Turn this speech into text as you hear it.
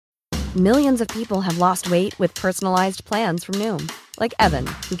Millions of people have lost weight with personalized plans from Noom. Like Evan,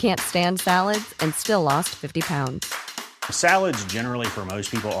 who can't stand salads and still lost 50 pounds. Salads generally for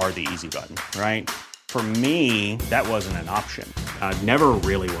most people are the easy button, right? For me, that wasn't an option. I never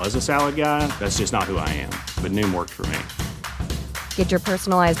really was a salad guy. That's just not who I am. But Noom worked for me. Get your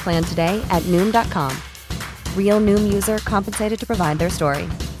personalized plan today at Noom.com. Real Noom user compensated to provide their story.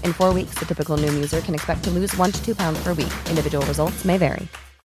 In 4 weeks, the typical Noom user can expect to lose 1 to 2 pounds per week. Individual results may vary.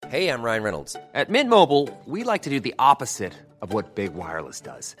 Hey, I'm Ryan Reynolds. At Mint Mobile, we like to do the opposite of what Big Wireless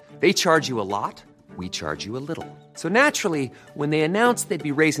does. They charge you a lot, we charge you a little. So naturally, when they announced they'd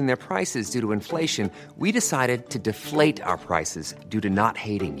be raising their prices due to inflation, we decided to deflate our prices due to not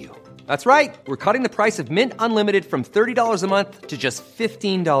hating you. That's right. We're cutting the price of Mint Unlimited from $30 a month to just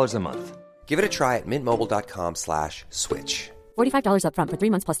 $15 a month. Give it a try at mintmobile.com/switch. $45 up front for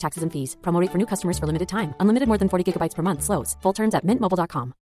 3 months plus taxes and fees. Promo rate for new customers for limited time. Unlimited more than 40 gigabytes per month. Slows full terms at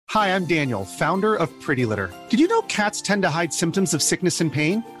mintmobile.com. Hi, I'm Daniel, founder of Pretty Litter. Did you know cats tend to hide symptoms of sickness and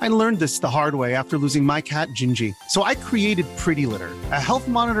pain? I learned this the hard way after losing my cat, Gingy. So I created Pretty Litter, a health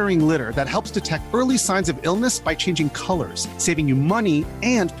monitoring litter that helps detect early signs of illness by changing colors, saving you money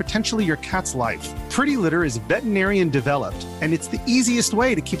and potentially your cat's life. Pretty Litter is veterinarian developed, and it's the easiest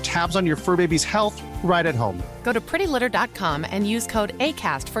way to keep tabs on your fur baby's health right at home. Go to prettylitter.com and use code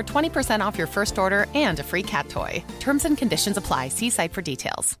ACAST for 20% off your first order and a free cat toy. Terms and conditions apply. See site for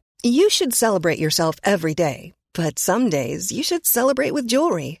details. You should celebrate yourself every day, but some days you should celebrate with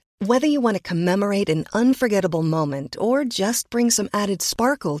jewelry. Whether you want to commemorate an unforgettable moment or just bring some added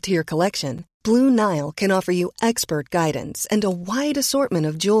sparkle to your collection, Blue Nile can offer you expert guidance and a wide assortment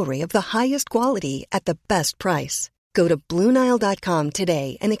of jewelry of the highest quality at the best price. Go to BlueNile.com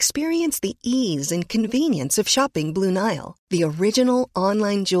today and experience the ease and convenience of shopping Blue Nile, the original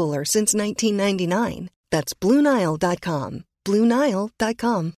online jeweler since 1999. That's BlueNile.com.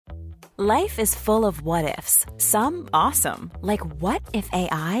 BlueNile.com. Life is full of what-ifs. Some awesome, like what if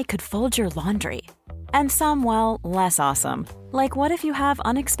AI could fold your laundry? And some, well, less awesome, like what if you have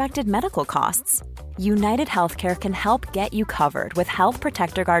unexpected medical costs? United Healthcare can help get you covered with Health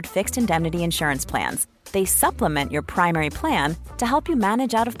Protector Guard fixed indemnity insurance plans. They supplement your primary plan to help you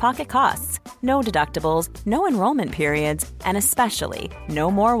manage out-of-pocket costs. No deductibles, no enrollment periods, and especially no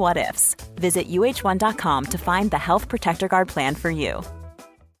more what-ifs. Visit uh1.com to find the Health Protector Guard plan for you.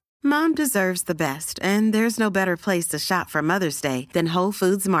 Mom deserves the best, and there's no better place to shop for Mother's Day than Whole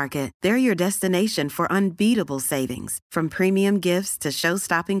Foods Market. They're your destination for unbeatable savings, from premium gifts to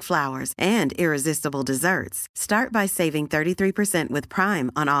show-stopping flowers and irresistible desserts. Start by saving 33% with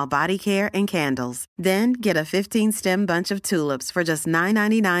Prime on all body care and candles. Then get a 15-stem bunch of tulips for just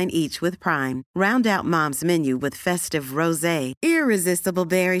 $9.99 each with Prime. Round out Mom's menu with festive rosé, irresistible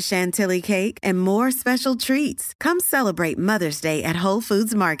berry chantilly cake, and more special treats. Come celebrate Mother's Day at Whole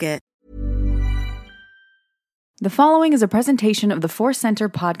Foods Market. The following is a presentation of the Force Center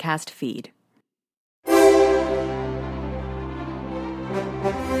podcast feed.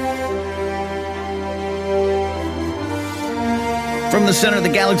 From the center of the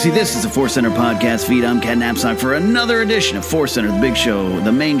galaxy, this is the Force Center podcast feed. I'm Ken Knapsack for another edition of Force Center, the big show,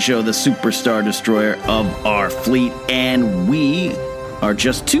 the main show, the superstar destroyer of our fleet. And we are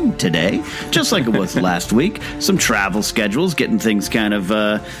just two today, just like it was last week. Some travel schedules, getting things kind of,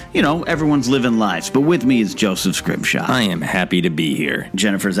 everyone's living lives. But with me is Joseph Scrimshaw. I am happy to be here.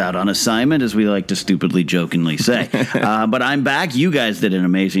 Jennifer's out on assignment, as we like to stupidly, jokingly say. But I'm back. You guys did an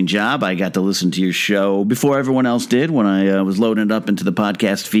amazing job. I got to listen to your show before everyone else did when I was loading it up into the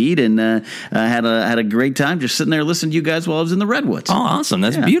podcast feed, and I had a great time just sitting there listening to you guys while I was in the Redwoods. Oh, awesome.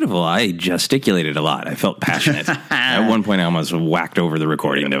 That's beautiful. I gesticulated a lot. I felt passionate. At one point, I almost whacked over the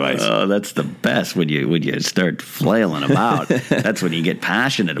recording device. Oh, that's the best when you start flailing about. That's when you get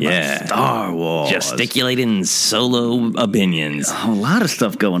passionate about Star Wars. Gesticulating solo opinions. A lot of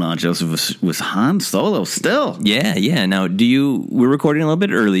stuff going on, Joseph, with Han Solo still. Yeah. Now, we're recording a little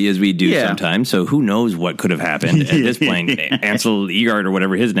bit early, as we do sometimes, so who knows what could have happened at this point. Ansel Elgort or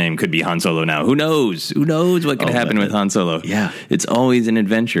whatever his name could be Han Solo now. Who knows? Who knows what could happen with Han Solo? Yeah. It's always an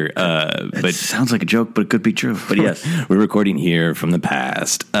adventure. But sounds like a joke, but it could be true. But yes, we're recording here from the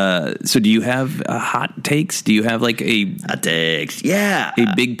past. So do you have hot takes? Do you have like hot takes? Yeah,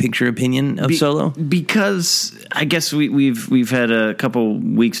 a big picture opinion of Solo? Because I guess we've had a couple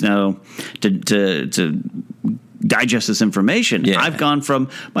weeks now to digest this information. Yeah. I've gone from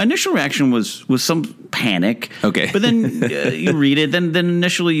my initial reaction was some panic. Okay, but then you read it. Then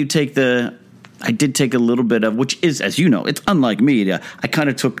initially you take I did take a little bit of, which is, as you know, it's unlike me. I kind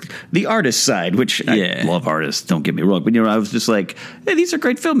of took the artist side, which I love artists, don't get me wrong. But, I was just like, hey, these are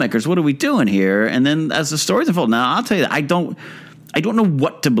great filmmakers. What are we doing here? And then as the stories unfold, now I'll tell you that I don't know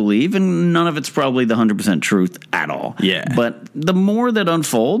what to believe, and none of it's probably the 100% truth at all. Yeah. But the more that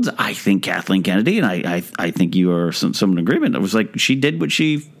unfolds, I think Kathleen Kennedy, and I think you are some in agreement, it was like she did what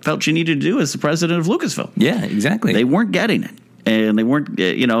she felt she needed to do as the president of Lucasfilm. Yeah, exactly. They weren't getting it. And they weren't,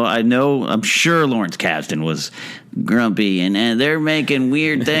 I'm sure Lawrence Kasdan was grumpy, and they're making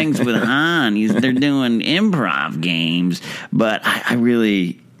weird things with Han. They're doing improv games. But I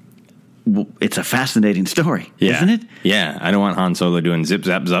really... It's a fascinating story, isn't it? Yeah, I don't want Han Solo doing zip,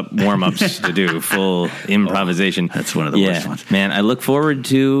 zap, zap warm-ups to do full improvisation. That's one of the worst ones. Man, I look forward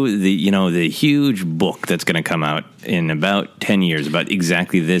to the huge book that's going to come out in about 10 years about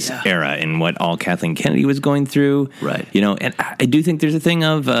exactly this era and what all Kathleen Kennedy was going through. Right. And I do think there's a thing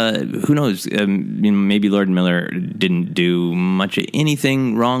of, who knows, maybe Lord Miller didn't do much of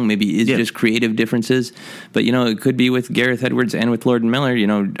anything wrong. Maybe it's just creative differences. But, it could be with Gareth Edwards and with Lord Miller,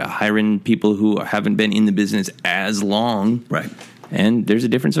 hiring people who haven't been in the business as long. Right. And there's a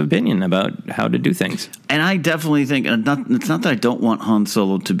difference of opinion about how to do things. And I definitely think, it's not that I don't want Han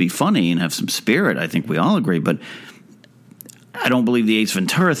Solo to be funny and have some spirit. I think we all agree. But I don't believe the Ace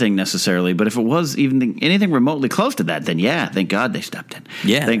Ventura thing necessarily. But if it was even anything remotely close to that, then thank God they stepped in.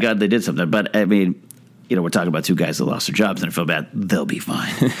 Yeah. Thank God they did something. But, I mean... we're talking about two guys that lost their jobs, and I feel bad. They'll be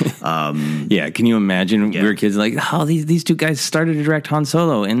fine. Can you imagine? We were kids like, these two guys started to direct Han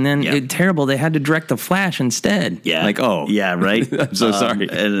Solo, and then terrible. They had to direct The Flash instead. Yeah, right. I'm so sorry.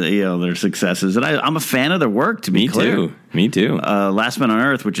 And their successes, and I'm a fan of their work. To be clear, Me too. Last Man on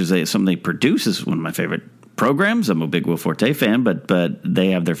Earth, which is something they produce, is one of my favorite programs. I'm a big Will Forte fan, but they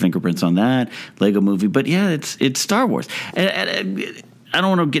have their fingerprints on that Lego Movie. But it's Star Wars. And I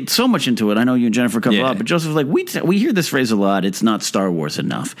don't want to get so much into it. I know you and Jennifer cover a lot, but Joseph, we hear this phrase a lot. It's not Star Wars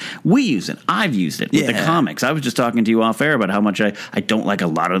enough. We use it. I've used it with the comics. I was just talking to you off air about how much I don't like a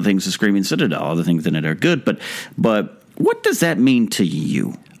lot of the things of Screaming Citadel. All the things in it are good, but what does that mean to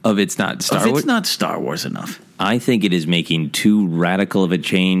you? It's not Star Wars? It's not Star Wars enough. I think it is making too radical of a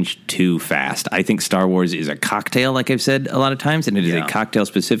change too fast. I think Star Wars is a cocktail, like I've said a lot of times, and it is a cocktail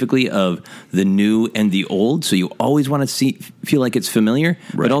specifically of the new and the old. So you always want to feel like it's familiar,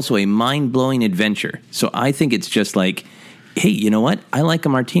 but also a mind-blowing adventure. So I think it's just like, hey, you know what? I like a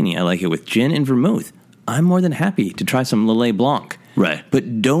martini. I like it with gin and vermouth. I'm more than happy to try some Lillet Blanc. Right.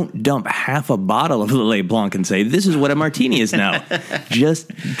 But don't dump half a bottle of Lillet Blanc and say, this is what a martini is now. Just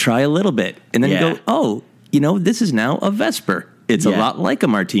try a little bit. And then go, this is now a Vesper. It's a lot like a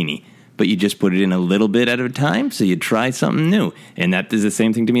martini. But you just put it in a little bit at a time, so you try something new. And that is the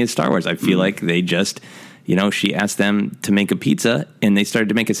same thing to me as Star Wars. I feel like they just... she asked them to make a pizza, and they started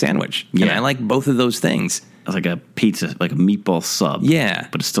to make a sandwich. Yeah. And I like both of those things. Like a pizza, like a meatball sub. Yeah.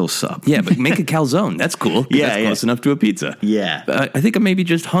 But it's still a sub. Yeah, but make a calzone. That's cool. That's close enough to a pizza. Yeah. I think I'm maybe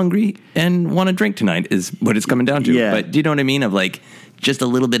just hungry and want a drink tonight is what it's coming down to. Yeah. But do you know what I mean? Of just a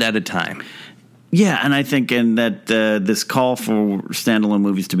little bit at a time. Yeah, and I think that this call for standalone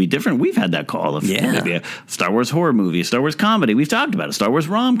movies to be different, we've had that call of maybe a Star Wars horror movie, a Star Wars comedy. We've talked about a Star Wars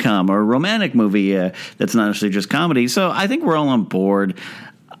rom-com or a romantic movie that's not necessarily just comedy. So I think we're all on board.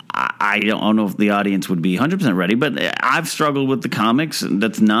 I don't know if the audience would be 100% ready, but I've struggled with the comics.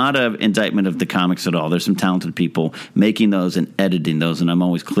 That's not an indictment of the comics at all. There's some talented people making those and editing those, and I'm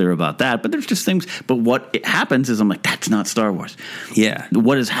always clear about that. But there's just things. But what happens is I'm like, that's not Star Wars. Yeah.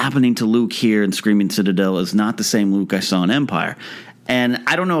 What is happening to Luke here in Screaming Citadel is not the same Luke I saw in Empire. And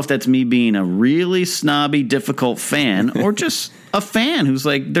I don't know if that's me being a really snobby, difficult fan or just a fan who's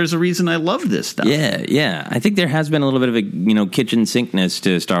like, there's a reason I love this stuff. Yeah. I think there has been a little bit of a kitchen sinkness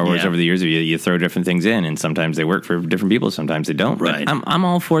to Star Wars over the years. You throw different things in, and sometimes they work for different people, sometimes they don't. Right. But I'm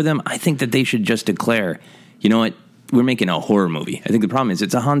all for them. I think that they should just declare, you know what, we're making a horror movie. I think the problem is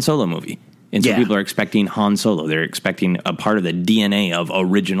it's a Han Solo movie. And so people are expecting Han Solo. They're expecting a part of the DNA of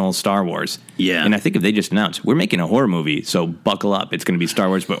original Star Wars. Yeah. And I think if they just announce, we're making a horror movie, so buckle up, it's going to be Star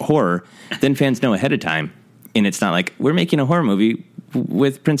Wars but horror, then fans know ahead of time. And it's not like, we're making a horror movie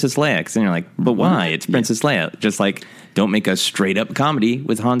with Princess Leia. And you're like, but why? It's Princess Leia. Just like, don't make a straight-up comedy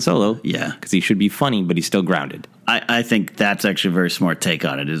with Han Solo. Yeah. Because he should be funny, but he's still grounded. I think that's actually a very smart take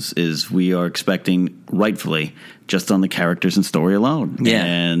on it, is we are expecting, rightfully, just on the characters and story alone. Yeah.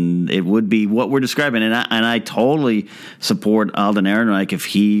 And it would be what we're describing. And I totally support Alden Ehrenreich if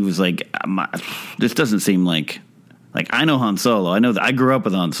he was like, this doesn't seem like I know Han Solo. I know that I grew up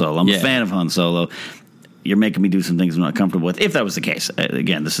with Han Solo. I'm a fan of Han Solo. You're making me do some things I'm not comfortable with. If that was the case,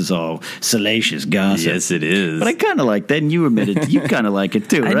 again, this is all salacious gossip. Yes, it is. But I kind of like that, and you admitted you kind of like it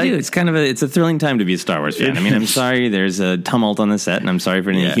too, right? I do. It's a thrilling time to be a Star Wars fan. I mean, I'm sorry there's a tumult on the set, and I'm sorry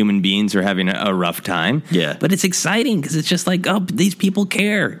for any human beings who are having a rough time. Yeah. But it's exciting because it's just like, these people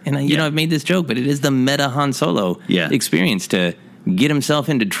care. And, I've made this joke, but it is the meta Han Solo experience to get himself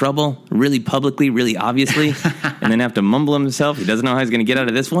into trouble really publicly, really obviously, and then have to mumble himself. He doesn't know how he's going to get out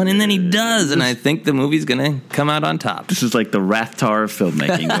of this one, and then he does, and I think the movie's going to come out on top. This is like the Rathtar of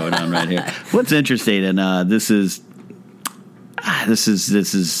filmmaking going on right here. What's interesting, and this is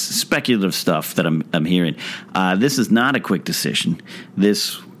speculative stuff that I'm hearing. This is not a quick decision.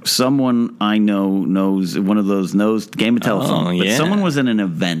 Someone I know knows one of those knows Game of Telephone, but someone was in an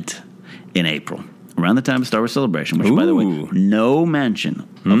event in April, around the time of Star Wars Celebration, which, by the way, no mention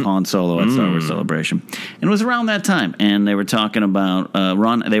of Han Solo at Star Wars Celebration. And it was around that time, and they were talking about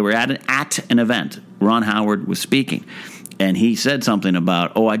they were at an event. Ron Howard was speaking, and he said something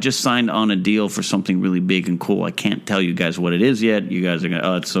about, I just signed on a deal for something really big and cool. I can't tell you guys what it is yet. You guys are going,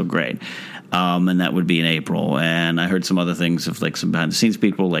 it's so great. And that would be in April. And I heard some other things of like some behind the scenes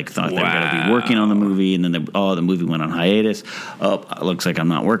people thought they were going to be working on the movie, and then the movie went on hiatus. It looks like I'm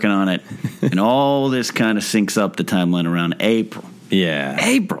not working on it. And all this kind of syncs up the timeline around April. Yeah.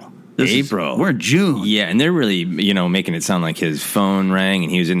 April. We're in June. Yeah, and they're really, making it sound like his phone rang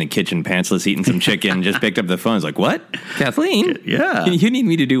and he was in the kitchen pantsless eating some chicken, just picked up the phone. He's like, what? Kathleen? Yeah. You need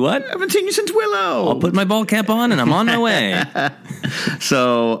me to do what? I haven't seen you since Willow. I'll put my ball cap on and I'm on my way.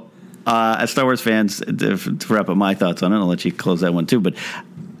 So, as Star Wars fans, to wrap up my thoughts on it, I'll let you close that one too, but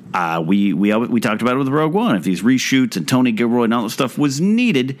we talked about it with Rogue One. If these reshoots and Tony Gilroy and all that stuff was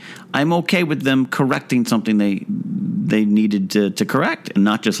needed, I'm okay with them correcting something they needed to correct, and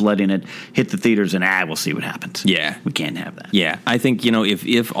not just letting it hit the theaters and we'll see what happens. Yeah, we can't have that. Yeah, I think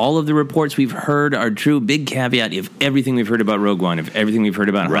if all of the reports we've heard are true, big caveat: if everything we've heard about Rogue One, if everything we've heard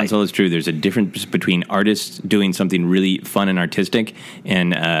about Han Solo is true, there's a difference between artists doing something really fun and artistic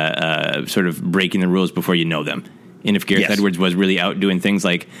and sort of breaking the rules before you know them. And if Gareth Edwards was really out doing things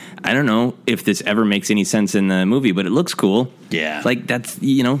like, I don't know if this ever makes any sense in the movie, but it looks cool. Yeah. Like that's,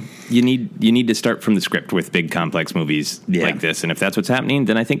 you need to start from the script with big complex movies like this. And if that's what's happening,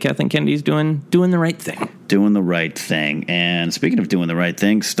 then I think Kathleen Kennedy's doing the right thing. Doing the right thing. And speaking of doing the right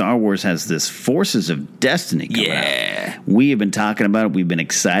thing, Star Wars has this Forces of Destiny coming out. We have been talking about it. We've been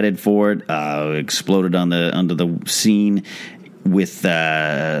excited for it. Exploded under the scene with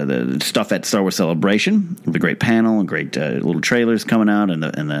the stuff at Star Wars Celebration, the great panel and great little trailers coming out,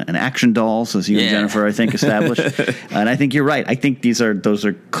 and action dolls, as you and Jennifer, I think, established. And I think you're right. I think those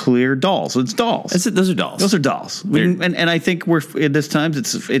are clear dolls. It's dolls. Those are dolls. Those are dolls. And I think at this time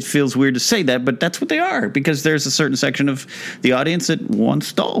it feels weird to say that, but that's what they are, because there's a certain section of the audience that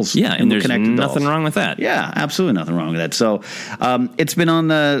wants dolls. Yeah, and there's nothing wrong with that. Yeah, absolutely nothing wrong with that. So it's been on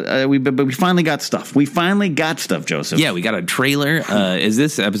the we finally got stuff. We finally got stuff, Joseph. Yeah, we got a trailer. As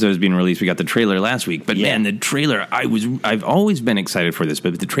this episode is being released, we got the trailer last week. But man, the trailer, I've always been excited for this,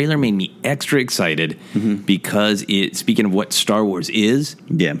 but the trailer made me extra excited because speaking of what Star Wars is,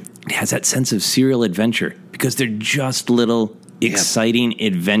 it has that sense of serial adventure, because they're just little exciting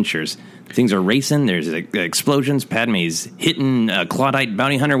adventures. Things are racing. There's explosions. Padme's hitting a Claudite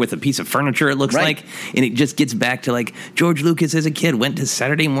bounty hunter with a piece of furniture, it looks like. And it just gets back to like George Lucas as a kid went to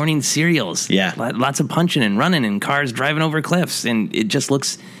Saturday morning serials. Yeah. Lots of punching and running and cars driving over cliffs. And it just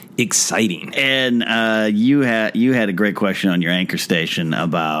looks exciting. And you had a great question on your anchor station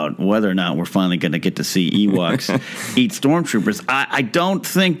about whether or not we're finally going to get to see Ewoks eat stormtroopers. I don't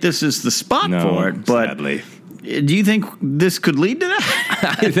think this is the spot for it, but sadly. Do you think this could lead to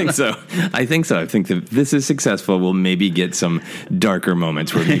that? I think so. I think that if this is successful, we'll maybe get some darker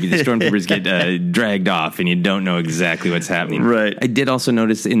moments where maybe the stormtroopers get dragged off and you don't know exactly what's happening. Right. I did also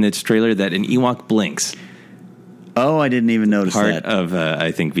notice in this trailer that an Ewok blinks. Oh, I didn't even notice that. Part of,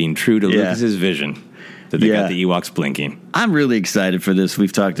 I think, being true to Lucas's vision. That they got the Ewoks blinking. I'm really excited for this.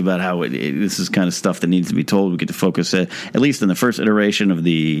 We've talked about how this is kind of stuff that needs to be told. We get to focus, at least in the first iteration of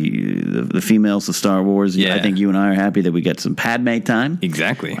the females of Star Wars. Yeah. I think you and I are happy that we get some Padme time.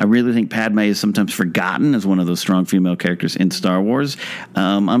 Exactly. I really think Padme is sometimes forgotten as one of those strong female characters in Star Wars.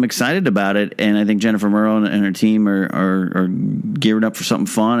 I'm excited about it, and I think Jennifer Murrow and her team are geared up for something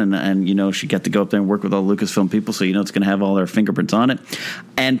fun. And she got to go up there and work with all the Lucasfilm people, so it's going to have all their fingerprints on it.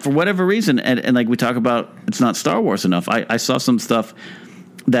 And for whatever reason, and like we talk about, it's not Star Wars enough. I saw some stuff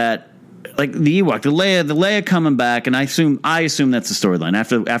that, like the Ewok, the Leia coming back, and I assume that's the storyline.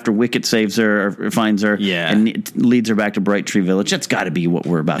 After Wicket saves her or finds her, and leads her back to Bright Tree Village. That's got to be what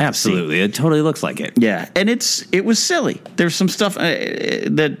we're about to see. Absolutely, it totally looks like it. Yeah, and it was silly. There's some stuff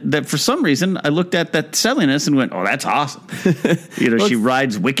that for some reason I looked at that silliness and went, "Oh, that's awesome." She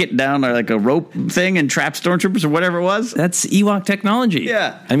rides Wicket down like a rope thing and traps stormtroopers or whatever it was. That's Ewok technology.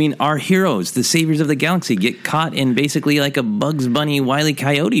 Yeah, I mean, our heroes, the saviors of the galaxy, get caught in basically like a Bugs Bunny, Wile E.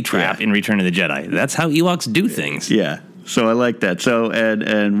 Coyote trap in Return of the Jedi. That's how Ewoks do things. Yeah. So I like that. So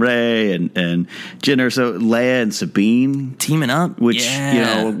and Rey and Jinner. So Leia and Sabine teaming up, which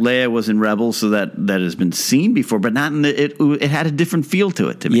Leia was in Rebels, so that has been seen before, but not in it had a different feel to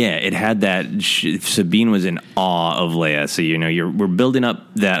it to me. Yeah, it had that. Sabine was in awe of Leia, so we're building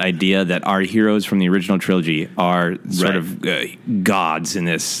up that idea that our heroes from the original trilogy are sort of gods in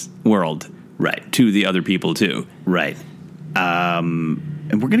this world, right? To the other people too, right?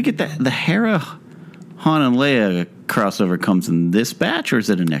 And we're gonna get the Hera, Han, and Leia crossover comes in this batch, or is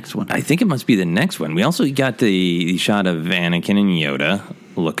it the next one? I think it must be the next one. We also got the shot of Anakin and Yoda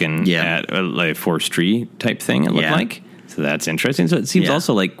looking at a Force tree type thing, it looked like. So that's interesting. So it seems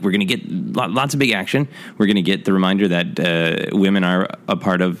also like we're going to get lots of big action. We're going to get the reminder that women are a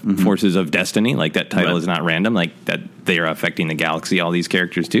part of forces of destiny. Like that title is not random. Like that they are affecting the galaxy. All these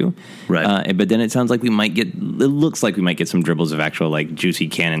characters too. Right. But then it sounds like we might get. It looks like we might get some dribbles of actual like juicy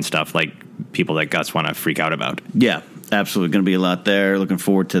canon stuff, like people that Gus want to freak out about. Yeah. Absolutely, going to be a lot there. Looking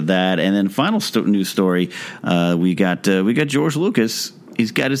forward to that. And then final news story, we got George Lucas.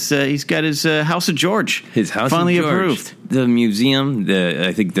 He's got his House of George. His House finally of George. Approved. The museum,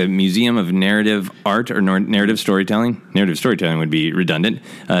 I think the Museum of Narrative Art or Narrative Storytelling. Narrative Storytelling would be redundant.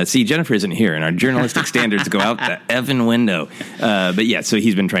 See, Jennifer isn't here, and our journalistic standards go out the effing window. But yeah, so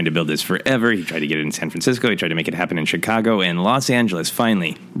he's been trying to build this forever. He tried to get it in San Francisco. He tried to make it happen in Chicago and Los Angeles.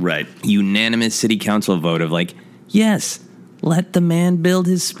 Finally, unanimous city council vote of like, yes, let the man build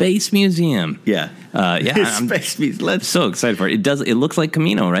his space museum. Yeah. Space museum. So excited for it. It looks like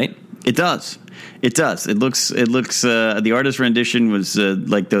Camino, right? It does. It does. It looks. The artist rendition was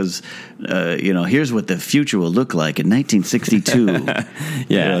like those. Here's what the future will look like in 1962. At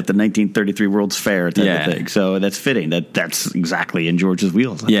the 1933 World's Fair type of thing. So that's fitting. That's exactly in George's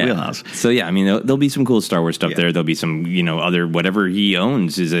wheelhouse. So yeah, I mean, there'll be some cool Star Wars stuff there. There'll be some, other whatever he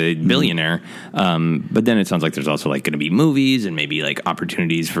owns is a billionaire. But then it sounds like there's also like going to be movies and maybe like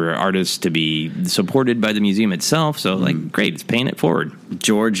opportunities for artists to be supported by the museum itself. So like, great, it's paying it forward.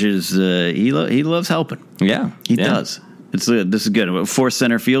 George is he loves helping. Yeah, he does. This is good. Force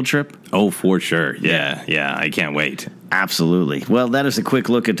Center field trip? Oh, for sure. Yeah. I can't wait. Absolutely. Well, that is a quick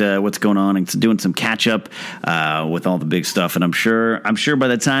look at what's going on and doing some catch up with all the big stuff. And I'm sure by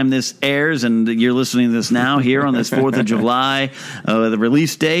the time this airs and you're listening to this now here on this 4th of July, the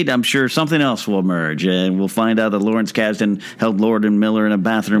release date, I'm sure something else will emerge. And we'll find out that Lawrence Kasdan held Lord and Miller in a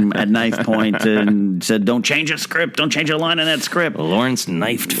bathroom at knife point and said, don't change a script. Don't change a line in that script. Lawrence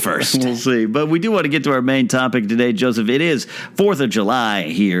knifed first. We'll see. But we do want to get to our main topic today, Joseph. It is 4th of July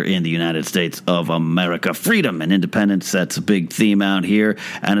here in the United States of America. Freedom and independence. That's a big theme out here,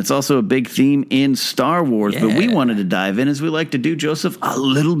 and it's also a big theme in Star Wars. But we wanted to dive in, as we like to do, Joseph, a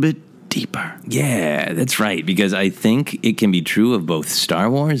little bit deeper. Yeah, that's right, because I think it can be true of both Star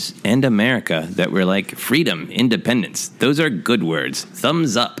Wars and America that we're like, freedom, independence, those are good words,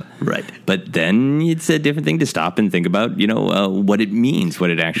 thumbs up. Right. But then it's a different thing to stop and think about, what it means, what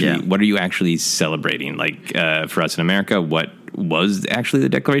are you actually celebrating? Like, for us in America, what was actually the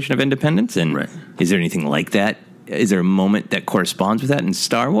Declaration of Independence? And is there anything like that? Is there a moment that corresponds with that in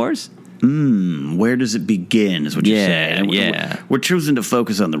Star Wars? Where does it begin, is what you're saying. We're choosing to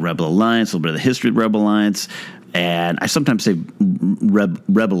focus on the Rebel Alliance, a little bit of the history of the Rebel Alliance, and I sometimes say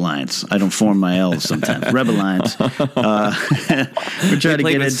Rebel Alliance. I don't form my L's sometimes. Rebel Alliance. We're trying to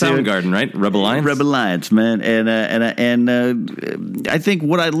get into Soundgarden, right? Rebel Alliance? Rebel Alliance, man. And I think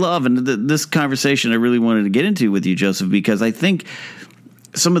what I love, and this conversation I really wanted to get into with you, Joseph, because I think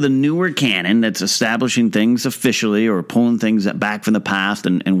some of the newer canon that's establishing things officially or pulling things back from the past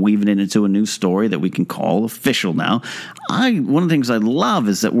and weaving it into a new story that we can call official now. One of the things I love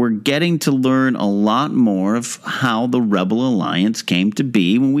is that we're getting to learn a lot more of how the Rebel Alliance came to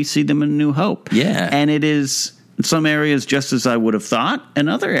be when we see them in New Hope. Yeah. And it is in some areas just as I would have thought, and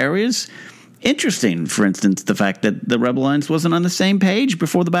other areas interesting. For instance, the fact that the Rebel Alliance wasn't on the same page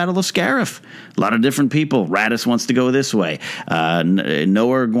before the Battle of Scarif. A lot of different people. Raddus wants to go this way.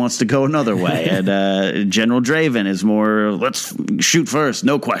 Noah wants to go another way. And General Draven is more, let's shoot first,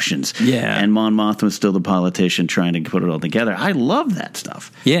 no questions. Yeah. And Mon Mothma still the politician trying to put it all together. I love that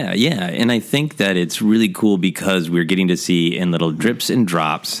stuff. Yeah. And I think that it's really cool because we're getting to see in little drips and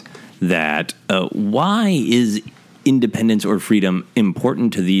drops that why is independence or freedom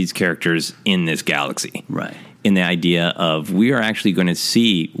important to these characters in this galaxy. Right. In the idea of we are actually going to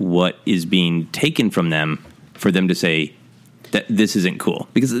see what is being taken from them for them to say that this isn't cool.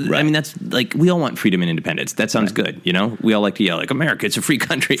 Because, I mean, that's like, we all want freedom and independence. That sounds good, We all like to yell, like, America, it's a free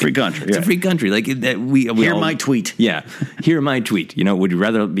country. Free country, It's a free country. Like, that Hear my tweet. Yeah. Hear my tweet. Would you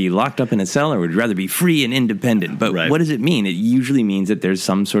rather be locked up in a cell or would you rather be free and independent? But what does it mean? It usually means that there's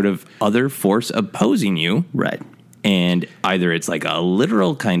some sort of other force opposing you. Right. And either it's like a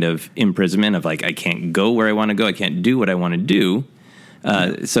literal kind of imprisonment of like, I can't go where I want to go, I can't do what I want to do.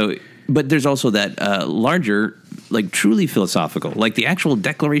 But there's also that larger, like truly philosophical, like the actual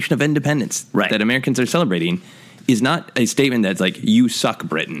Declaration of Independence that Americans are celebrating is not a statement that's like, you suck,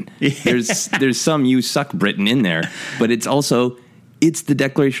 Britain. There's some you suck, Britain in there, but it's the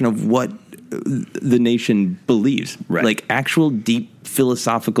declaration of what the nation believes. Right. Like actual deep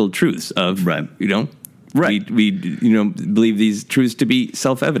philosophical truths of, we believe these truths to be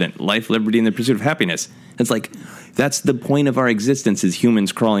self-evident, life, liberty, and the pursuit of happiness. It's like, that's the point of our existence as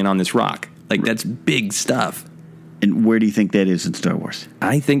humans crawling on this rock. Like, that's big stuff. And where do you think that is in Star Wars?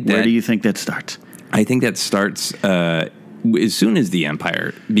 I think that... Where do you think that starts? I think that starts as soon as the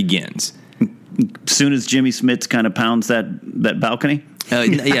Empire begins. As soon as Jimmy Smits kind of pounds that balcony?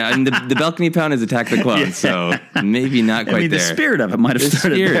 Yeah, and the balcony pound is Attack the Clones, so maybe not quite there. The spirit of it might have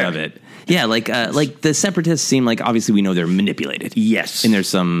started there. The spirit of it. Yeah, like the Separatists seem like, obviously we know they're manipulated. Yes. And there's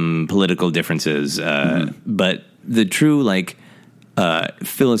some political differences, but the true, like,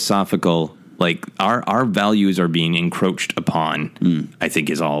 philosophical, like, our values are being encroached upon, I think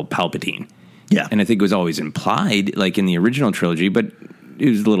is all Palpatine. Yeah. And I think it was always implied, like, in the original trilogy, but it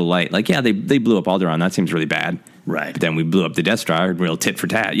was a little light. Like, yeah, they blew up Alderaan. That seems really bad. Right. But then we blew up the Death Star, real tit for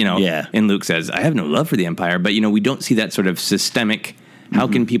tat, Yeah. And Luke says, I have no love for the Empire. But, we don't see that sort of systemic, how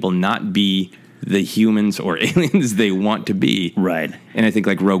can people not be the humans or aliens they want to be? Right. And I think,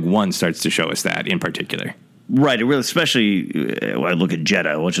 like, Rogue One starts to show us that in particular. Right, it really, especially when I look at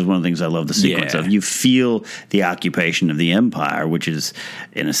Jeddah, which is one of the things I love the sequence of. You feel the occupation of the Empire, which is,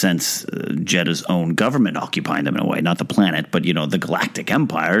 in a sense, Jeddah's own government occupying them in a way. Not the planet, but, the Galactic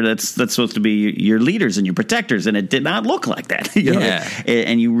Empire. That's supposed to be your leaders and your protectors, and it did not look like that.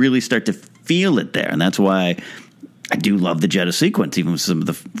 And you really start to feel it there, and that's why I do love the Jeddah sequence, even with some of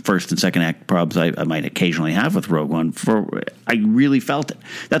the first and second act probs I might occasionally have with Rogue One. I really felt it.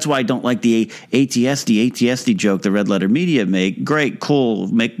 That's why I don't like the ATSD joke the Red Letter Media make. Great, cool,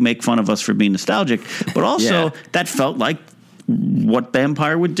 make fun of us for being nostalgic, but also that felt like what the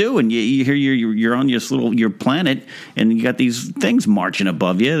Empire would do. And you hear you're on your planet, and you got these things marching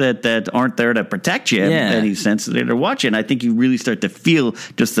above you that aren't there to protect you in any sense. They're watching. I think you really start to feel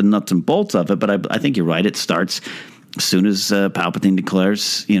just the nuts and bolts of it. But I think you're right. It starts as soon as Palpatine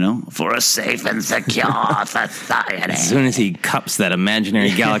declares, for a safe and secure society. As soon as he cups that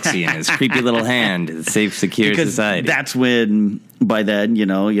imaginary galaxy in his creepy little hand, the safe, secure society. That's when, by then,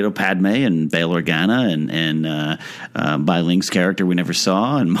 Padme and Bail Organa and Bai Ling's character we never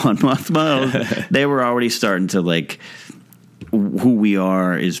saw, and Mon Mothma, they were already starting to, like, who we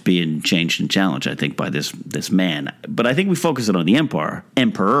are is being changed and challenged, I think, by this man. But I think we focus it on the emperor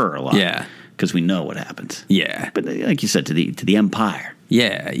a lot. Yeah. Because we know what happens. Yeah. But like you said, to the Empire.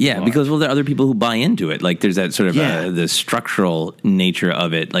 Yeah. Because, there are other people who buy into it. Like, there's that sort of the structural nature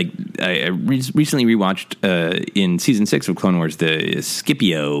of it. Like, I recently rewatched in Season 6 of Clone Wars the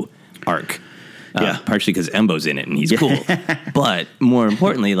Scipio arc. Partially because Embo's in it, and he's cool. But more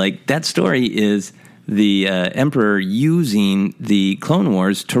importantly, like, that story is the Emperor using the Clone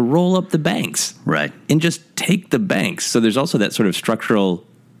Wars to roll up the banks. Right. And just take the banks. So there's also that sort of structural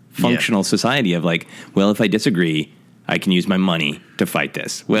functional society of like, well, if I disagree, I can use my money to fight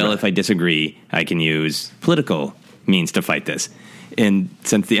this. Well, if I disagree, I can use political means to fight this. And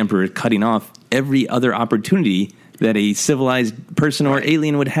since the Emperor is cutting off every other opportunity that a civilized person or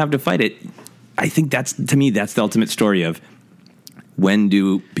alien would have to fight it, I think that's the ultimate story of when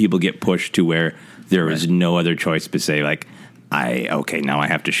do people get pushed to where there is no other choice but say, like, now I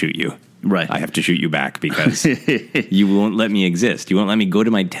have to shoot you. Right. I have to shoot you back because you won't let me exist. You won't let me go to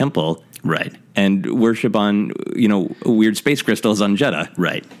my temple. Right. And worship on, weird space crystals on Jeddah.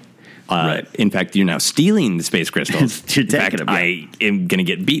 Right. In fact, you're now stealing the space crystals. You're taking them. I am going to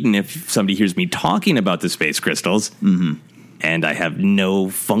get beaten if somebody hears me talking about the space crystals. Mm-hmm. And I have no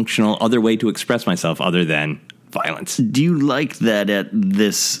functional other way to express myself other than violence. Do you like that at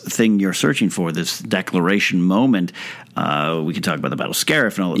this thing you're searching for, this declaration moment? We can talk about the Battle of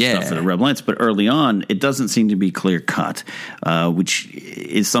Scarif and all that stuff for the Rebel Alliance, but early on, it doesn't seem to be clear cut, which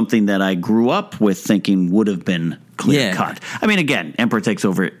is something that I grew up with thinking would have been clear cut. I mean, again, Emperor takes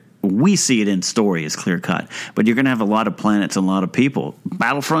over. We see it in story as clear cut, but you're going to have a lot of planets and a lot of people.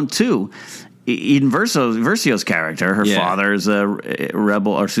 Battlefront 2. Eden Versio's character, her father is a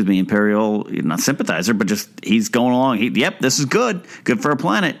rebel, or Imperial, not sympathizer, but just he's going along. This is good for a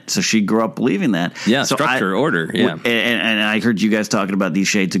planet. So she grew up believing that. Yeah, so order. Yeah, and I heard you guys talking about these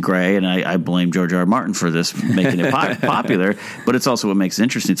shades of gray, and I blame George R. R. Martin for this making it popular. But it's also what makes it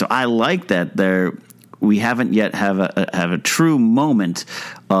interesting. So I like that we haven't yet have a true moment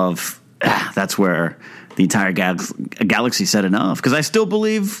of that's where the entire galaxy said enough. Because I still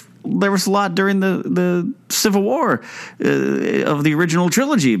believe there was a lot during the Civil War of the original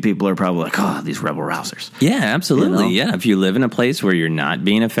trilogy. People are probably like, oh, these rebel rousers. Yeah, absolutely. You know? Yeah, if you live in a place where you're not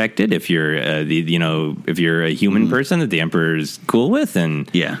being affected, if you're if you're a human person that the Emperor's cool with, and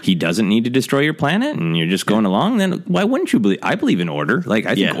he doesn't need to destroy your planet, and you're just going along, then why wouldn't you believe? I believe in order. Like,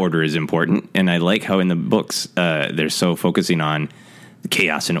 I think order is important, and I like how in the books they're so focusing on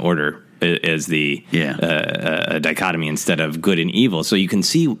chaos and order as the dichotomy instead of good and evil. So you can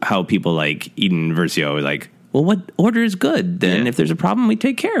see how people like Eden Versio are like, well, what order is good? Then if there's a problem, we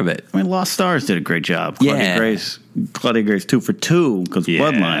take care of it. I mean, Lost Stars did a great job. Claudia Grace 2 for 2, because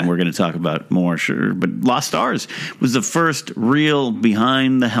Bloodline we're going to talk about more, sure. But Lost Stars was the first real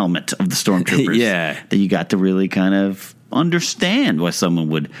behind the helmet of the Stormtroopers. That you got to really kind of understand why someone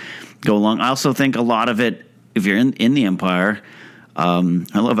would go along. I also think a lot of it, if you're in the Empire, I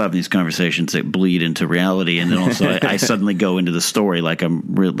love having these conversations that bleed into reality, and then also I suddenly go into the story like I'm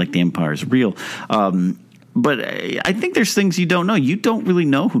real, like the Empire is real. But I think there's things you don't know. You don't really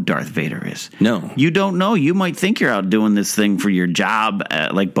know who Darth Vader is. No, you don't know. You might think you're out doing this thing for your job,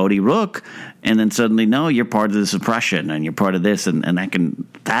 like Bodhi Rook, and then suddenly, no, you're part of this oppression, and you're part of this, and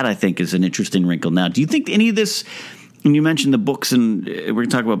that I think is an interesting wrinkle. Now, do you think any of this? And you mentioned the books, and we're going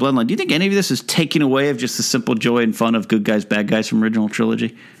to talk about Bloodline. Do you think any of this is taking away of just the simple joy and fun of good guys, bad guys from original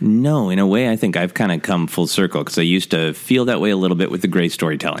trilogy? No, in a way, I think I've kind of come full circle, because I used to feel that way a little bit with the gray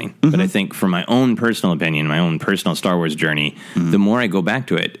storytelling. But I think for my own personal opinion, my own personal Star Wars journey, the more I go back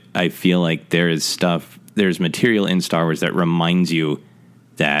to it, I feel like there's material in Star Wars that reminds you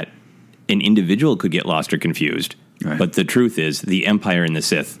that an individual could get lost or confused. Right. But the truth is, the Empire and the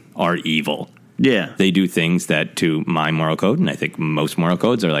Sith are evil. Yeah. They do things that, to my moral code, and I think most moral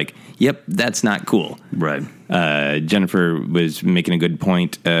codes, are like, yep, that's not cool. Right. Jennifer was making a good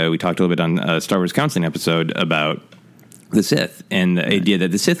point. We talked a little bit on a Star Wars Counseling episode about the Sith and the idea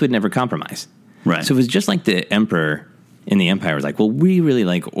that the Sith would never compromise. Right. So it was just like the Emperor in the Empire was like, well, we really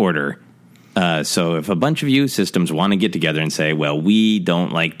like order. So if a bunch of you systems want to get together and say, well, we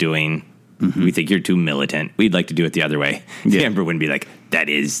don't like doing... We think you're too militant. We'd like to do it the other way. The Emperor wouldn't be like, that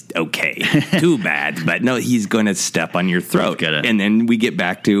is okay. Too bad. But no, he's going to step on your throat. And then we get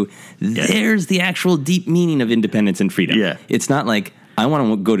back to, there's the actual deep meaning of independence and freedom. Yeah. It's not like, I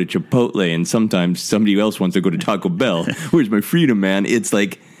want to go to Chipotle and sometimes somebody else wants to go to Taco Bell. Where's my freedom, man? It's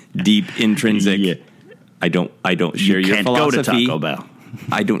like deep, intrinsic. I don't share your philosophy. Go to Taco Bell.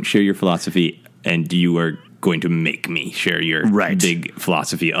 I don't share your philosophy, and you are going to make me share your big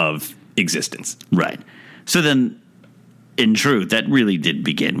philosophy of existence. Right. So then, in truth, that really did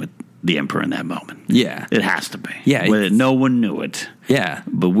begin with the Emperor in that moment. Yeah. It has to be. Yeah. No one knew it. Yeah.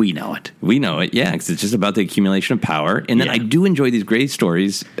 But we know it. We know it, yeah, because it's just about the accumulation of power. And then I do enjoy these great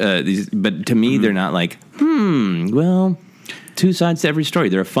stories, but to me, they're not like, well... Two sides to every story.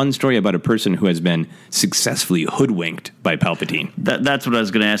 They're a fun story about a person who has been successfully hoodwinked by Palpatine. That's what I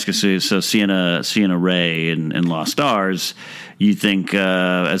was going to ask you. So Sienna Rey in Lost Stars, you think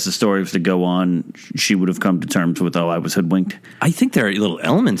as the story was to go on, she would have come to terms with, I was hoodwinked? I think there are little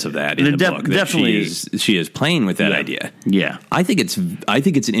elements of that in the book. Definitely, she is playing with that idea. Yeah, I think it's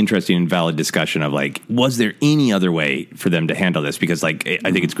an interesting and valid discussion of like, was there any other way for them to handle this? Because like,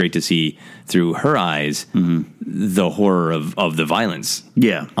 I think it's great to see through her eyes the horror of the violence.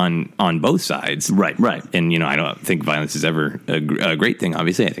 Yeah, on both sides. Right. And I don't think violence is ever a great thing.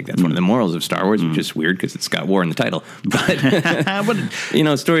 Obviously, I think that's one of the morals of Star Wars, which is weird because it's got war in the title. But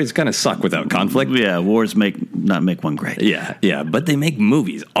stories kind of suck without conflict. Yeah, wars not make one great. Yeah, but they make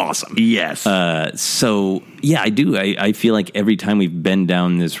movies awesome. Yes. So yeah, I do. I feel like every time we've been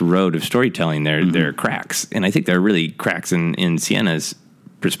down this road of storytelling, there are cracks, and I think there are really cracks in Sienna's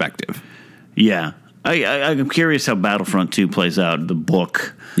perspective. Yeah. I'm curious how Battlefront 2 plays out. The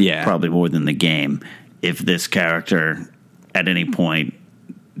book, probably more than the game. If this character, at any point,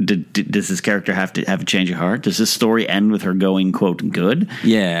 does this character have to have a change of heart? Does this story end with her going, quote, good?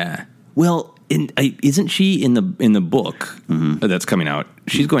 Yeah. Well, isn't she in the book that's coming out?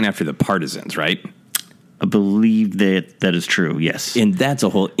 She's going after the partisans, right? I believe that is true. Yes, and that's a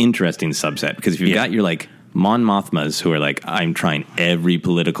whole interesting subset because if you've got your like Mon Mothmas who are like, I'm trying every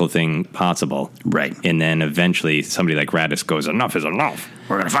political thing possible. Right. And then eventually somebody like Radis goes, enough is enough.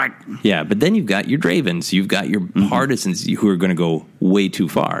 We're going to fight. Yeah, but then you've got your Dravens. You've got your partisans who are going to go way too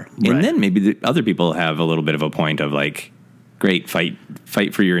far. Right. And then maybe the other people have a little bit of a point of like, great, fight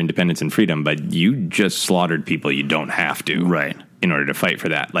for your independence and freedom, but you just slaughtered people you don't have to. Right. In order to fight for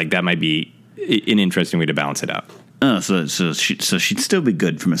that. Like, that might be an interesting way to balance it out. Oh, so she'd still be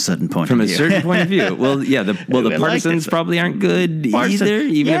good from a certain point from of view. From a certain point of view. Well, yeah. The partisans probably aren't good either,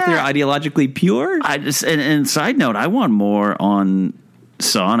 even if they're ideologically pure. And side note, I want more on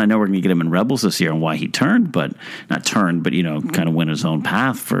Saw, and I know we're going to get him in Rebels this year and why he turned, but not turned, but kind of went his own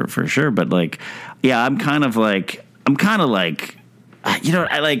path for sure. But like, yeah, I'm kind of like.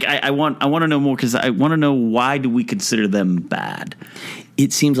 I want to know more because I want to know why do we consider them bad.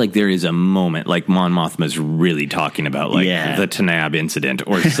 It seems like there is a moment, like Mon Mothma's really talking about, like the Tanab incident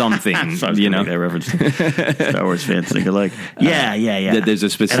or something. I reference Star Wars fans think like, yeah. There's a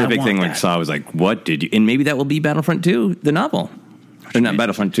specific thing like Saw was like, what did you? And maybe that will be Battlefront 2, the novel. Or not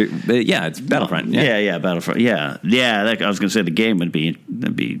Battlefront 2, but yeah, it's Battlefront. Yeah, Battlefront. Yeah. I was going to say the game would be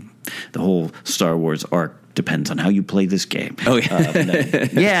the whole Star Wars arc. Depends on how you play this game. Oh,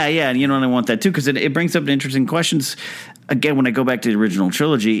 yeah. Yeah. And I want that, too, because it brings up interesting questions. Again, when I go back to the original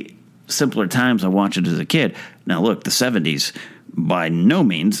trilogy, simpler times, I watched it as a kid. Now, look, the 70s, by no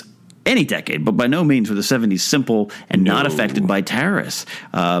means, any decade, but by no means were the 70s simple and not affected by terrorists.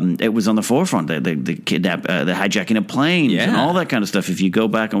 It was on the forefront, the hijacking of planes and all that kind of stuff. If you go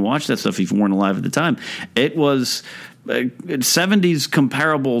back and watch that stuff, if you weren't alive at the time, it was 70s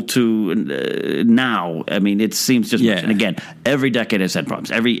comparable to now. I mean, it seems just much. And again, every decade has had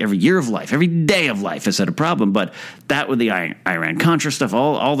problems. Every year of life, every day of life has had a problem. But that with the Iran-Contra stuff,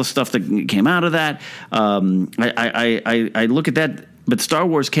 all the stuff that came out of that, I look at that. But Star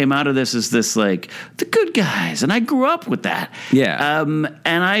Wars came out of this as this, like, the good guys. And I grew up with that. Yeah. And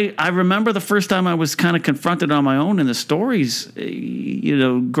I remember the first time I was kind of confronted on my own in the stories,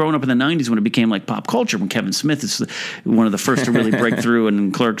 growing up in the 90s when it became like pop culture, when Kevin Smith is one of the first to really break through,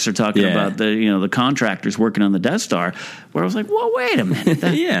 and Clerks are talking about the contractors working on the Death Star, where I was like, well, wait a minute.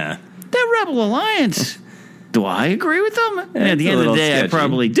 That Rebel Alliance... Do I agree with them? And at the end of the day, sketchy. I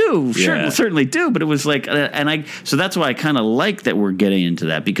probably do. Sure, certainly do. But it was like, so that's why I kind of like that we're getting into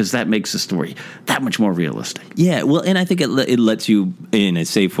that, because that makes the story that much more realistic. Yeah, well, and I think it lets you, in a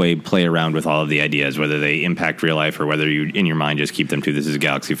safe way, play around with all of the ideas, whether they impact real life or whether you, in your mind, just keep them to this is a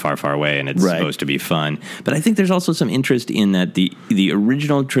galaxy far, far away, and it's supposed to be fun. But I think there's also some interest in that the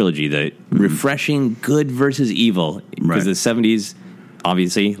original trilogy, the refreshing good versus evil, because the 70s,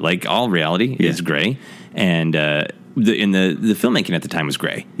 obviously, like all reality, is gray. And the filmmaking at the time was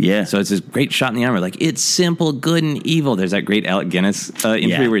gray. Yeah. So it's this great shot in the armor, like, it's simple, good, and evil. There's that great Alec Guinness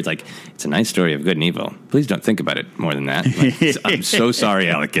interview where he's like, it's a nice story of good and evil. Please don't think about it more than that. Like, I'm so sorry,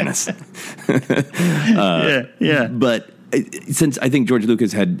 Alec Guinness. But since I think George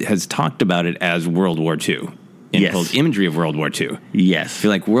Lucas has talked about it as World War II and pulled imagery of World War II. Yes. I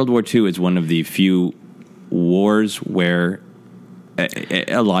feel like World War II is one of the few wars where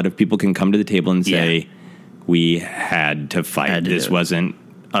a lot of people can come to the table and say, we had to fight. This wasn't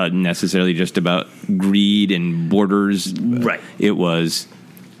necessarily just about greed and borders. Right. It was,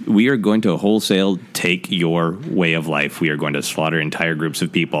 we are going to wholesale take your way of life. We are going to slaughter entire groups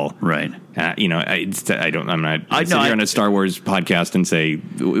of people. Right. I'm not sit here on a Star Wars podcast and say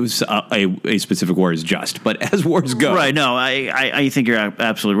it was a specific war is just, but as wars go. Right. No, I think you're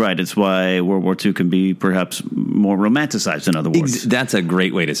absolutely right. It's why World War II can be perhaps more romanticized than other wars. That's a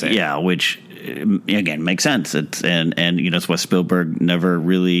great way to say it. Yeah, which, again, makes sense. And that's why Spielberg never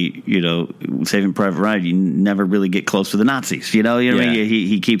really, Saving Private Ryan, you never really get close to the Nazis. What I mean?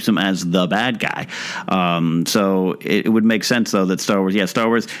 He keeps them as the bad guy. So it would make sense, though, that Star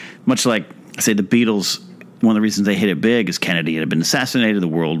Wars, much like, say, the Beatles, one of the reasons they hit it big is Kennedy had been assassinated. The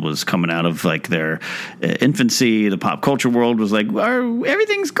world was coming out of like their infancy. The pop culture world was like,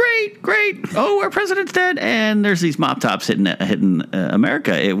 everything's great. Oh, our president's dead, and there's these mop tops hitting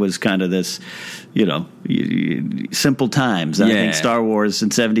America. It was kind of this, simple times. I think Star Wars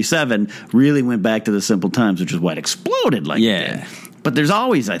in '77 really went back to the simple times, which is why it exploded like it did. But there's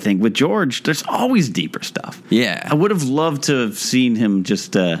always, I think, with George, there's always deeper stuff. Yeah, I would have loved to have seen him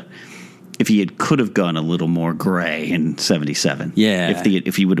just. If he could have gone a little more gray in '77,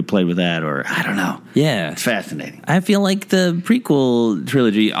 if he would have played with that, or I don't know, it's fascinating. I feel like the prequel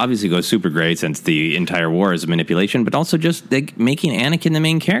trilogy obviously goes super gray since the entire war is a manipulation, but also just like making Anakin the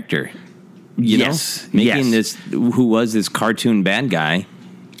main character. Making this who was this cartoon bad guy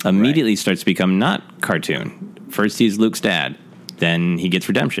immediately starts to become not cartoon. First, he's Luke's dad. Then he gets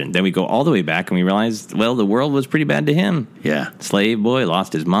redemption. Then we go all the way back and we realize, well, the world was pretty bad to him. Yeah. Slave boy,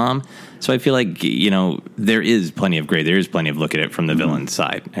 lost his mom. So I feel like, there is plenty of gray. There is plenty of look at it from the villain's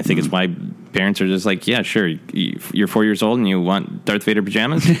side. I think it's why parents are just like, yeah, sure, you're 4 years old and you want Darth Vader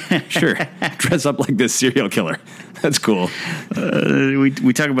pajamas? Sure, dress up like this serial killer. That's cool.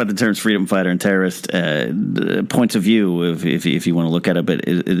 We talk about the terms freedom fighter and terrorist points of view, if you want to look at it, but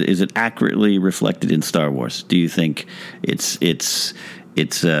is it accurately reflected in Star Wars? Do you think it's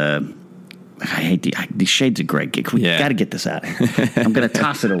I hate these shades of gray. We got to get this out of here. I'm going to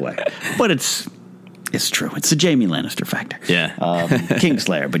toss it away. But it's true. It's the Jamie Lannister factor. Yeah.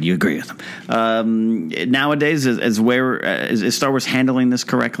 Kingslayer, but you agree with him. Nowadays, is Star Wars handling this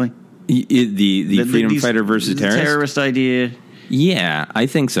correctly? The freedom fighter versus terrorist? Terrorist idea? Yeah, I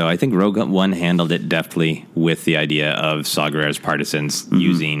think so. I think Rogue One handled it deftly with the idea of Saw Gerrera's partisans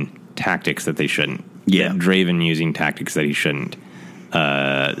using tactics that they shouldn't. Yeah. Draven using tactics that he shouldn't.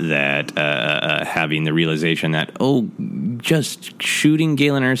 Having the realization that, just shooting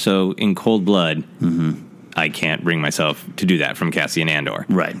Galen Erso in cold blood, I can't bring myself to do that from Cassian Andor.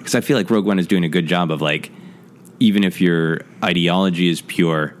 Right. Because I feel like Rogue One is doing a good job of, like, even if your ideology is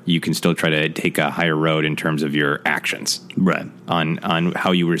pure, you can still try to take a higher road in terms of your actions. Right. On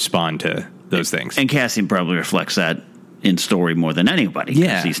how you respond to those things. And Cassian probably reflects that in story more than anybody.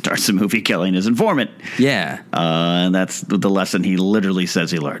 Yeah. He starts the movie killing his informant. Yeah. And that's the lesson he literally says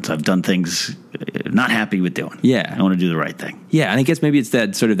he learns. I've done things not happy with doing. Yeah. I want to do the right thing. Yeah, and I guess maybe it's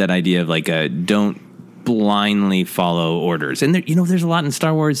that sort of that idea of like don't blindly follow orders. And there, there's a lot in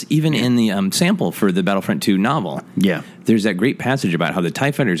Star Wars, even in the sample for the Battlefront 2 novel. Yeah. There's that great passage about how the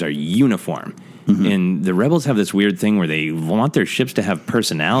TIE fighters are uniform. And the rebels have this weird thing where they want their ships to have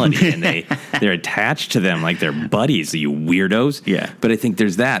personality, and they're attached to them like they're buddies, you weirdos. Yeah. But I think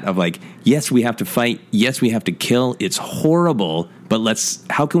there's that of like, yes, we have to fight. Yes, we have to kill. It's horrible, but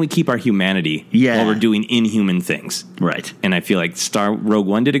how can we keep our humanity while we're doing inhuman things? Right. And I feel like Rogue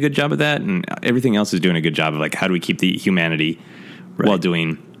One did a good job of that, and everything else is doing a good job of like, how do we keep the humanity while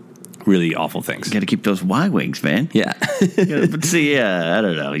doing really awful things? Got to keep those Y-wings, man. Yeah. But see, I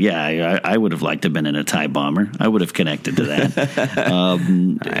don't know. Yeah, I would have liked to have been in a TIE bomber. I would have connected to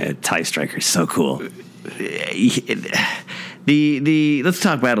that. TIE Striker is so cool. Let's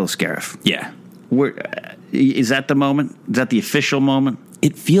talk Battle of Scarif. Yeah. Is that the moment? Is that the official moment?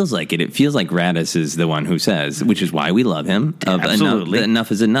 It feels like it. It feels like Radis is the one who says, which is why we love him. Absolutely.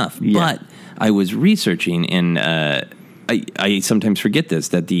 Enough is enough. Yeah. But I was researching, and I sometimes forget this,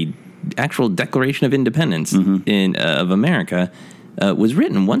 that the actual Declaration of Independence of America was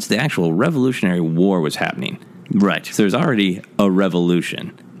written once the actual Revolutionary War was happening. Right. So there's already a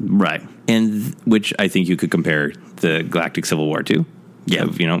revolution. Right. And which I think you could compare the Galactic Civil War to. Yeah.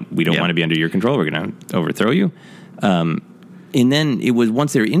 We don't want to be under your control. We're going to overthrow you. And then it was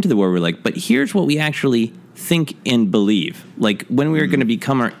once they were into the war, we're like, but here's what we actually think and believe. Like when we were going to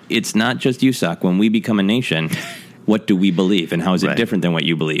become it's not just USAC. When we become a nation, what do we believe, and how is it different than what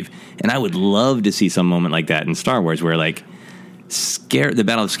you believe? And I would love to see some moment like that in Star Wars where like the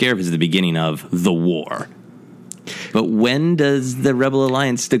Battle of Scarif is the beginning of the war. But when does the Rebel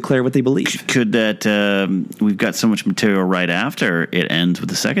Alliance declare what they believe? Could that we've got so much material right after it ends with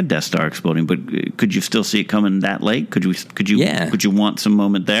the second Death Star exploding? But could you still see it coming that late? Could you want some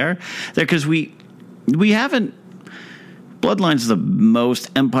moment there? Because we haven't. Bloodlines is the most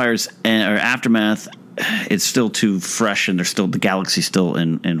Empires or Aftermath. It's still too fresh, and the galaxy's still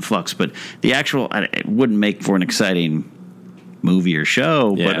in flux. But the actual, it wouldn't make for an exciting movie or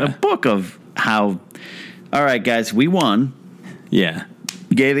show, but a book of how. All right, guys, we won. Yeah.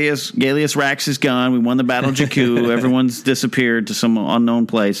 Gallius Rax is gone. We won the Battle of Jakku. Everyone's disappeared to some unknown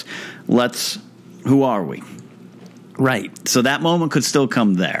place. Who are we? Right. So that moment could still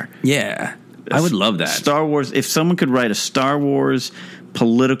come there. Yeah. I would love that. Star Wars, if someone could write a Star Wars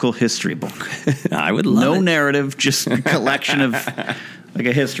political history book. I would love it. No narrative, just a collection of... Like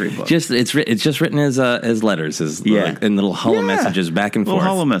a history book. It's just written as letters, and little holo messages back and forth.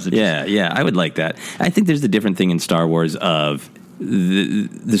 Little holo messages. Yeah, I would like that. I think there's the different thing in Star Wars of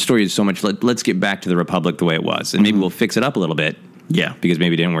the story is so much. Let's get back to the Republic the way it was, and maybe we'll fix it up a little bit. Yeah, because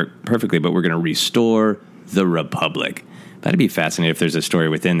maybe it didn't work perfectly, but we're going to restore the Republic. That'd be fascinating if there's a story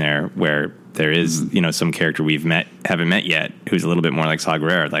within there where there is, some character haven't met yet, who's a little bit more like Saw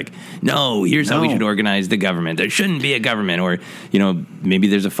Gerrera. Like, no, here's how we should organize the government. There shouldn't be a government. Or, maybe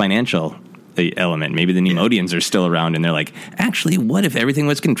there's a financial element. Maybe the Neimoidians are still around and they're like, actually, what if everything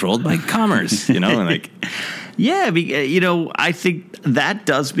was controlled by commerce? And like... Yeah, I think that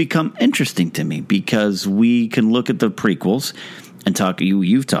does become interesting to me because we can look at the prequels And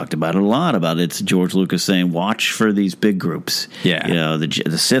you've talked about it a lot, about it's George Lucas saying, watch for these big groups. Yeah. You know,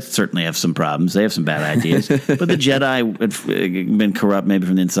 the Sith certainly have some problems. They have some bad ideas. But the Jedi have been corrupt maybe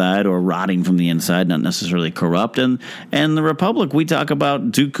from the inside or rotting from the inside, not necessarily corrupt. And the Republic, we talk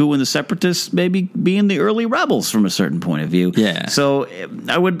about Dooku and the Separatists maybe being the early rebels from a certain point of view. Yeah. So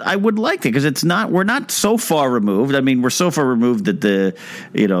I would like that, because we're not so far removed. I mean, we're so far removed that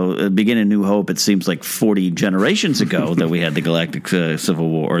the beginning of New Hope, it seems like 40 generations ago that we had the Galactic Civil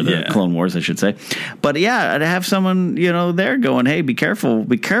War, or the Clone Wars, I should say. But yeah, to have someone, there going, hey, be careful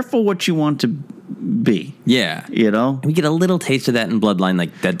what you want to be. Yeah. We get a little taste of that in Bloodline,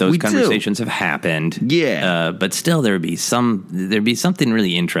 like that those conversations have happened. Yeah. But still there'd be something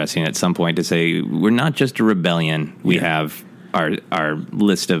really interesting at some point to say, we're not just a rebellion. We have our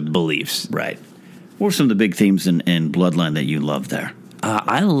list of beliefs. Right. What were some of the big themes in Bloodline that you loved there?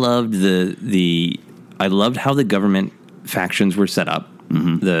 I loved I loved how the government factions were set up.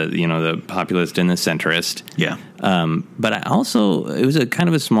 Mm-hmm. The populist and the centrist. Yeah. But I also, it was a kind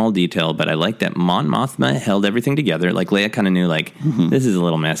of a small detail, but I liked that Mon Mothma held everything together. Like Leia kind of knew, like, this is a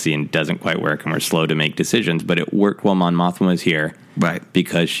little messy and doesn't quite work, and we're slow to make decisions. But it worked while Mon Mothma was here, right?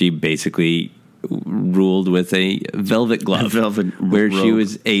 Because she basically ruled with a velvet glove, where robe. She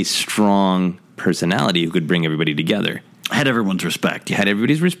was a strong personality who could bring everybody together. Had everyone's respect. Had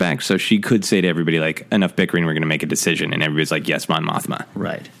everybody's respect, so she could say to everybody, like, enough bickering, we're going to make a decision. And everybody's like, yes, Mon Mothma.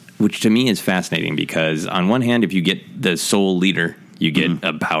 Right. Which to me is fascinating, because on one hand, if you get the sole leader, you get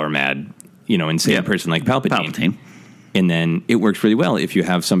a power-mad, insane person like Palpatine. And then it works really well if you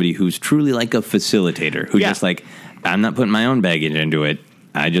have somebody who's truly like a facilitator, who just like, I'm not putting my own baggage into it.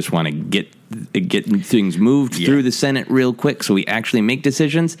 I just want to get things moved through the Senate real quick so we actually make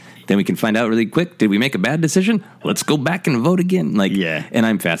decisions. Then we can find out really quick, did we make a bad decision? Let's go back and vote again. And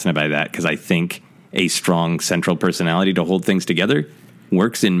I'm fascinated by that, because I think a strong central personality to hold things together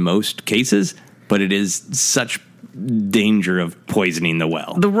works in most cases, but it is such danger of poisoning the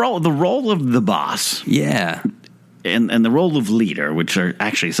well. The role of the boss. Yeah. And the role of leader, which are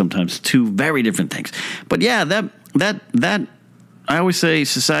actually sometimes two very different things. But yeah, that I always say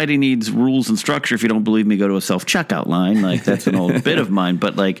society needs rules and structure. If you don't believe me, go to a self-checkout line. Like, that's an old bit of mine.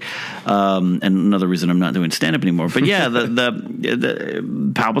 But and another reason I'm not doing stand-up anymore. But yeah, the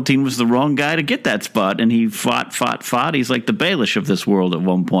Palpatine was the wrong guy to get that spot, and he fought. He's like the Baelish of this world at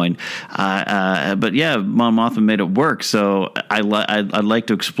one point. But yeah, Mon Mothma made it work. So I'd like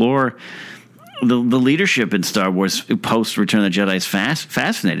to explore the leadership in Star Wars post Return of the Jedi is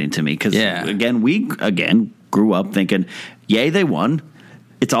fascinating to me, because we grew up thinking, yay, they won.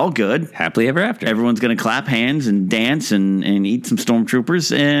 It's all good. Happily ever after. Everyone's going to clap hands and dance and eat some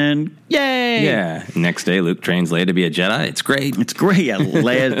stormtroopers, and yay! Yeah. Next day, Luke trains Leia to be a Jedi. It's great. It's great. Yeah,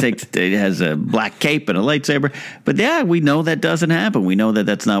 Leia has a black cape and a lightsaber. But yeah, we know that doesn't happen. We know that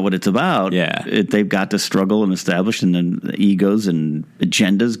that's not what it's about. Yeah. They've got to struggle and establish, and then the egos and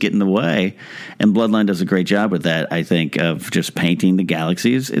agendas get in the way. And Bloodline does a great job with that, I think, of just painting the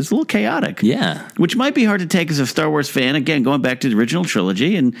galaxy is a little chaotic. Yeah. Which might be hard to take as a Star Wars fan. Again, going back to the original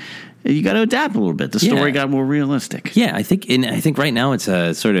trilogy, and you got to adapt a little bit. The story got more realistic. Yeah, I think right now it's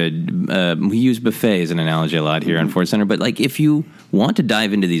a sort of we use buffet as an analogy a lot here on Force Center. But like, if you want to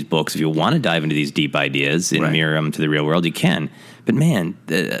dive into these books, if you want to dive into these deep ideas and mirror them to the real world, you can. But man,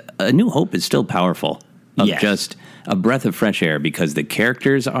 A New Hope is still powerful. Just a breath of fresh air, because the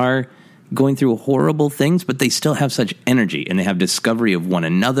characters are going through horrible things, but they still have such energy, and they have discovery of one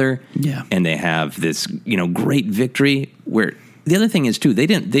another. Yeah, and they have this great victory where. The other thing is, too,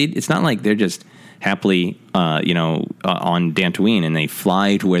 it's not like they're just happily, on Dantooine and they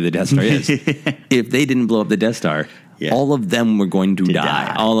fly to where the Death Star is. If they didn't blow up the Death Star, all of them were going to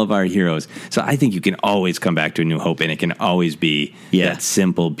die. All of our heroes. So I think you can always come back to A New Hope, and it can always be that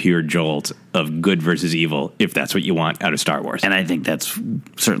simple, pure jolt of good versus evil, if that's what you want out of Star Wars. And I think that's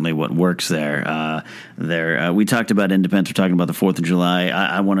certainly what works there. We talked about independence. We're talking about the 4th of July.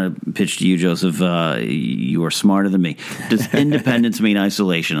 I want to pitch to you, Joseph. You are smarter than me. Does independence mean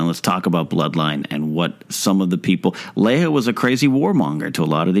isolation? And let's talk about Bloodline and what some of the people... Leia was a crazy warmonger to a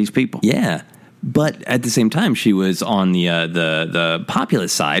lot of these people. Yeah. But at the same time, she was on the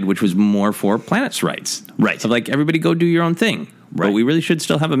populist side, which was more for planets' rights. Right. So, like, everybody go do your own thing. Right. But we really should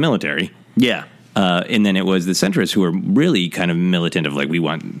still have a military. Yeah. And then it was the centrists who were really kind of militant of, like, we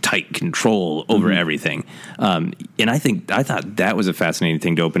want tight control over everything. And I thought that was a fascinating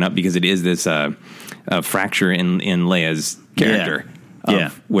thing to open up, because it is this fracture in Leia's character.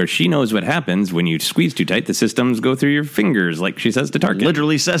 Where she knows what happens when you squeeze too tight. The systems go through your fingers, like she says to Tarkin.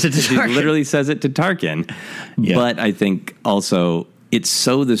 Literally says it to Tarkin. She literally says it to Tarkin. Yeah. But I think also it's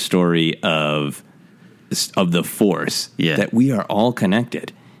so the story of of the Force, that we are all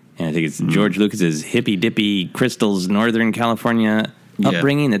connected. And I think it's George Lucas's hippy-dippy Crystals, Northern California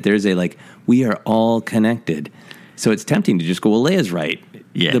upbringing, that there's we are all connected. So it's tempting to just go, well, Leia's right.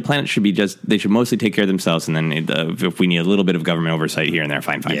 Yeah. The planet should be they should mostly take care of themselves, and then if we need a little bit of government oversight here and there,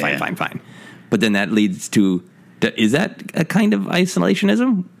 fine. But then that leads to, is that a kind of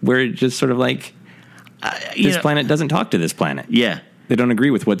isolationism? Where it just sort of this planet doesn't talk to this planet. Yeah. They don't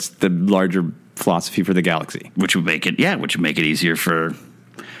agree with what's the larger philosophy for the galaxy. Which would make it easier for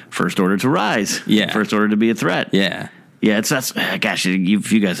First Order to rise. Yeah. First Order to be a threat. Yeah. Yeah, gosh,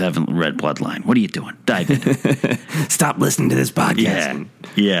 if you guys haven't read Bloodline, what are you doing? Dive in. Stop listening to this podcast.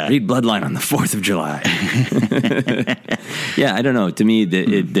 Yeah. Read Bloodline on the 4th of July. Yeah, I don't know. To me,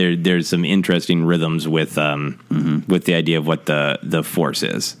 there's some interesting rhythms with the idea of what the Force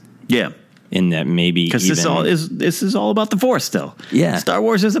is. Yeah. In that maybe because this is all about the Force still. Yeah, Star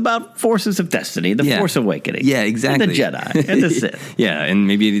Wars is about forces of destiny, the Force awakening. Yeah, exactly. And the Jedi and the Sith. Yeah, and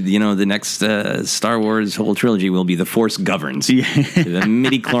maybe the next Star Wars whole trilogy will be the Force governs. Yeah. The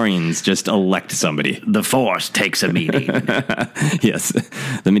midi-chlorians just elect somebody. The Force takes a meeting. Yes,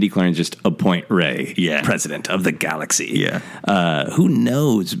 the midi-chlorians just appoint Rey president of the galaxy. Yeah, who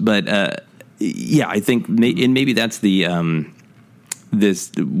knows? But I think maybe that's the.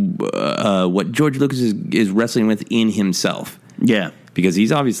 What George Lucas is wrestling with in himself. Yeah. Because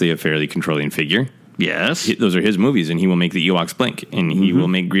he's obviously a fairly controlling figure. Yes. Those are his movies, and he will make the Ewoks blink, and he will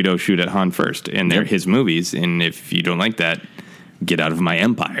make Greedo shoot at Han first, and they're his movies, and if you don't like that, get out of my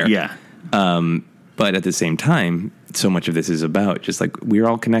empire. Yeah. But at the same time, so much of this is about just we're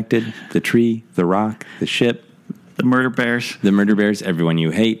all connected, the tree, the rock, the ship. The murder bears, everyone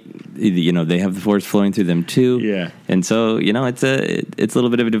you hate, they have the Force flowing through them too. Yeah. And so, it's a little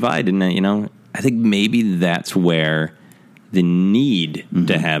bit of a divide. And, I think maybe that's where the need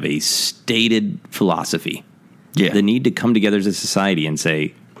to have a stated philosophy, the need to come together as a society and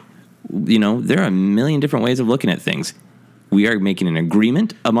say, there are a million different ways of looking at things. We are making an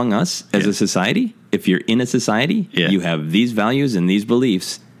agreement among us as a society. If you're in a society, you have these values and these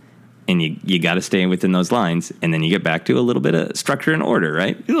beliefs. And you got to stay within those lines, and then you get back to a little bit of structure and order,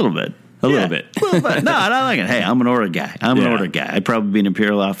 right? A little bit. A little bit. No, I like it. Hey, I'm an order guy. An order guy. I'd probably be an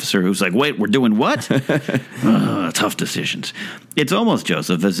Imperial officer who's like, wait, we're doing what? Tough decisions. It's almost,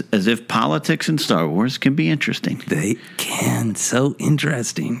 Joseph, as if politics in Star Wars can be interesting. They can. So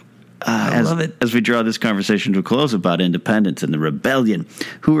interesting. I love it. As we draw this conversation to a close about independence and the rebellion,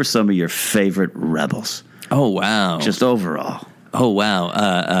 who are some of your favorite rebels? Oh, wow. Just overall. Oh,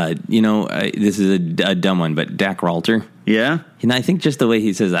 wow. This is a dumb one, but Dak Ralter. Yeah? I think just the way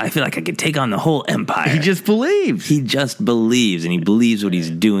he says, I feel like I could take on the whole empire. He just believes. He just believes, and he believes what he's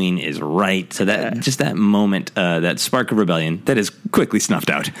doing is right. So just that moment, that spark of rebellion, that is quickly snuffed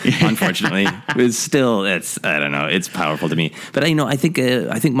out, unfortunately. It's still, I don't know, it's powerful to me. But, I think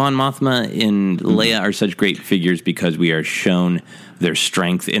Mon Mothma and Leia are such great figures because we are shown their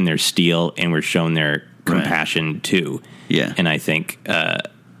strength and their steel, and we're shown their compassion too. Yeah. And I think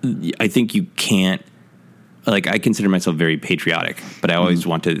you can't, I consider myself very patriotic, but I always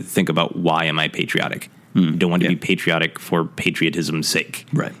want to think about why am I patriotic? I don't want to be patriotic for patriotism's sake.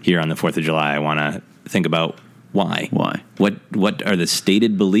 Right. Here on the 4th of July, I want to think about why. Why? What are the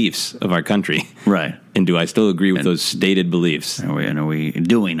stated beliefs of our country? Right. And do I still agree with those stated beliefs? Are we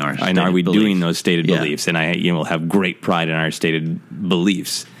doing our stated are we beliefs? doing those stated beliefs? And I will have great pride in our stated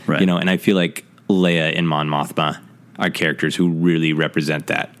beliefs. Right. And I feel like Leia and Mon Mothma are characters who really represent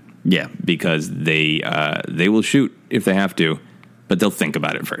that. Yeah. Because they will shoot if they have to, but they'll think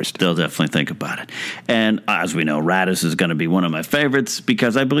about it first. They'll definitely think about it. And as we know, Raddus is going to be one of my favorites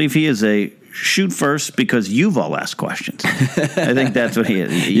because I believe he is a shoot first because you've all asked questions. I think that's what he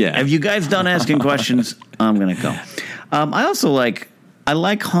is. Yeah. Have you guys done asking questions? I'm going to go. I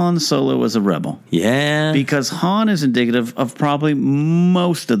like Han Solo as a rebel. Yeah. Because Han is indicative of probably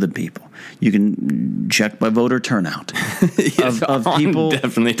most of the people. You can check by voter turnout. Yes, of Han people.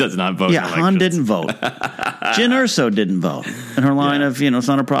 Definitely does not vote. Yeah, Han didn't vote. Jyn Erso didn't vote. And her line of, it's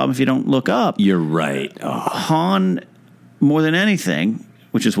not a problem if you don't look up. You're right. Oh. Han, more than anything,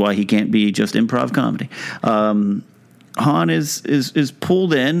 which is why he can't be just improv comedy, Han is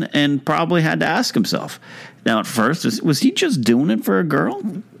pulled in and probably had to ask himself. Now, at first, was he just doing it for a girl?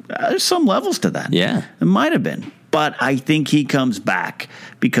 There's some levels to that. Yeah. It might have been. But I think he comes back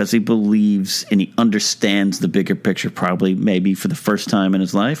because he believes and he understands the bigger picture, probably maybe for the first time in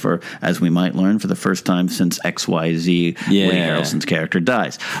his life, or as we might learn, for the first time since XYZ, Woody Harrelson's character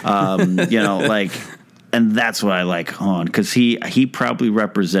dies. And that's why I like Han, because he probably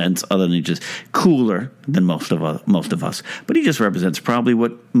represents, other than just cooler than most of us, but he just represents probably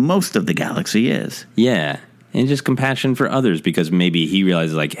what most of the galaxy is. Yeah. And just compassion for others, because maybe he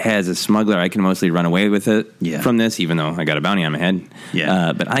realizes, like, hey, as a smuggler, I can mostly run away with it from this, even though I got a bounty on my head.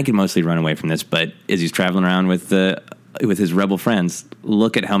 Yeah. But I can mostly run away from this. But as he's traveling around with his rebel friends,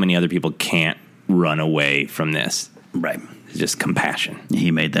 look at how many other people can't run away from this. Right. It's just compassion.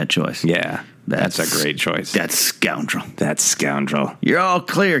 He made that choice. Yeah. That's a great choice. That's scoundrel. That's scoundrel. You're all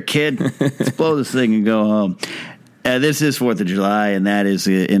clear, kid. Let's blow this thing and go home. This is 4th of July, and that is,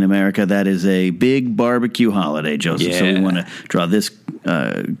 in America, that is a big barbecue holiday, Joseph. Yeah. So we want to draw this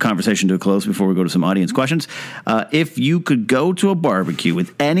conversation to a close before we go to some audience questions. If you could go to a barbecue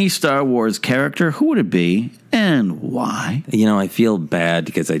with any Star Wars character, who would it be and why? You know, I feel bad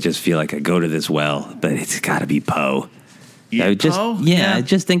because I just feel like I go to this well, but it's got to be Poe.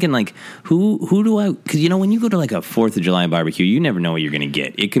 Just thinking, like, who do I... Because, you know, when you go to, like, a 4th of July barbecue, you never know what you're going to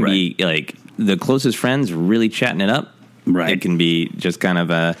get. It can be, like, the closest friends really chatting it up. Right. It can be just kind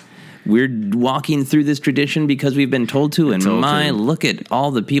of we're walking through this tradition because we've been told to, and look at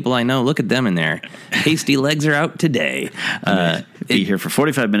all the people I know. Look at them in there. Hasty legs are out today. Be here for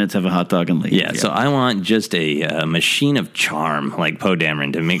 45 minutes, have a hot dog, and leave. Yeah, so I want just a machine of charm like Poe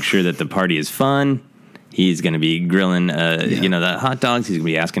Dameron to make sure that the party is fun. He's going to be grilling, the hot dogs. He's going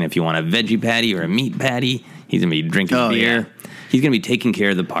to be asking if you want a veggie patty or a meat patty. He's going to be drinking beer. Yeah. He's going to be taking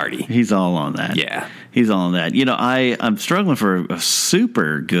care of the party. He's all on that. Yeah. He's all on that. You know, I'm struggling for a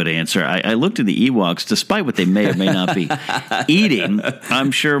super good answer. I looked at the Ewoks, despite what they may or may not be eating.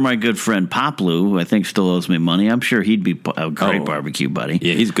 I'm sure my good friend Poplu, who I think still owes me money, I'm sure he'd be a great barbecue buddy.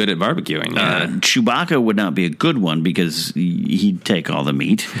 Yeah, he's good at barbecuing. Yeah. Chewbacca would not be a good one because he'd take all the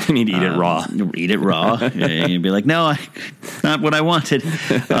meat. And he'd eat it raw. Eat it raw. He'd be like, no, not what I wanted.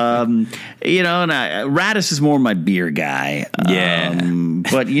 And Radis is more my beer guy. Yeah.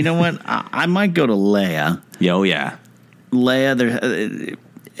 But you know what? I might go to Leia. Oh, yeah. Leia,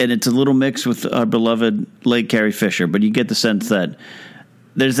 and it's a little mix with our beloved late Carrie Fisher, but you get the sense that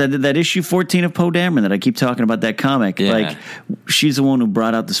there's that issue 14 of Poe Dameron that I keep talking about, that comic. Yeah. Like, she's the one who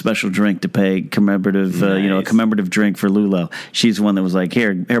brought out the special drink to pay commemorative, a commemorative drink for Lulo. She's the one that was like,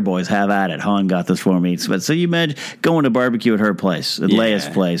 here, boys, have at it. Han got this for me. So you imagine going to barbecue at her place, at Leia's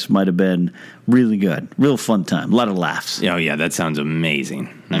place, might have been really good. Real fun time. A lot of laughs. Oh, yeah, that sounds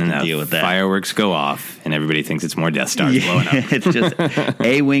amazing. I can deal with that. Fireworks go off, and everybody thinks it's more Death Stars blowing up. It's just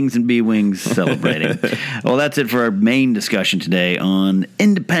A-wings and B-wings celebrating. Well, that's it for our main discussion today on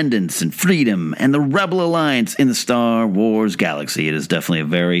independence and freedom and the Rebel Alliance in the Star Wars galaxy. It is definitely a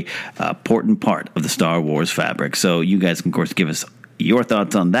very important part of the Star Wars fabric. So you guys can, of course, give us your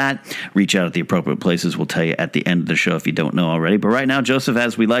thoughts on that. Reach out at the appropriate places. We'll tell you at the end of the show if you don't know already. But right now, Joseph,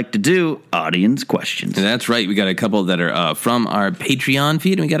 as we like to do, audience questions. That's right. We got a couple that are from our Patreon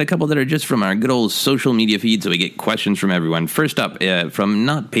feed, and we got a couple that are just from our good old social media feed, so we get questions from everyone. First up, from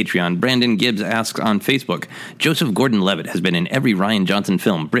not Patreon, Brandon Gibbs asks on Facebook, Joseph Gordon-Levitt has been in every Rian Johnson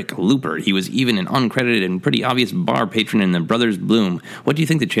film, Brick, Looper. He was even an uncredited and pretty obvious bar patron in The Brothers Bloom. What do you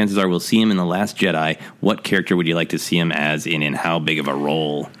think the chances are we'll see him in The Last Jedi? What character would you like to see him as in, and how big of a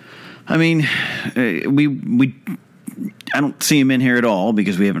role? I mean, I don't see him in here at all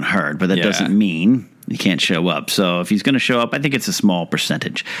because we haven't heard, but that doesn't mean he can't show up. So if he's going to show up, I think it's a small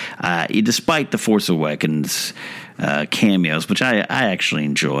percentage. Despite the Force Awakens cameos, which I actually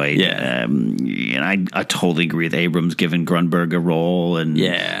enjoyed. Yeah. And I totally agree with Abrams giving Grunberg a role. And,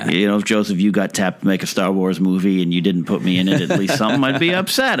 if Joseph, you got tapped to make a Star Wars movie and you didn't put me in it, at least something, I'd be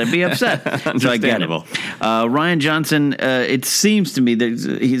upset. So I get it. Rian Johnson, it seems to me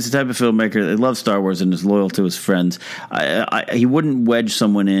that he's the type of filmmaker that loves Star Wars and is loyal to his friends. He wouldn't wedge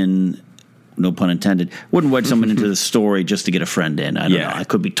someone in, no pun intended, wouldn't wedge someone into the story just to get a friend in. I don't know. I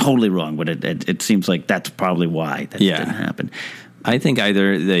could be totally wrong, but it seems like that's probably why that didn't happen. I think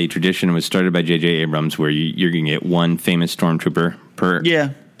either the tradition was started by J.J. Abrams where you're going to get one famous stormtrooper per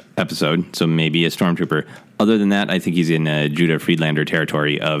episode, so maybe a stormtrooper. Other than that, I think he's in Judah Friedlander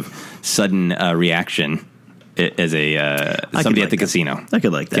territory of sudden reaction as somebody at the casino. I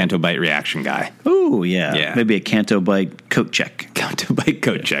could like that. Canto Bite reaction guy. Ooh, yeah. Maybe a Canto Bite coat check. Canto Bite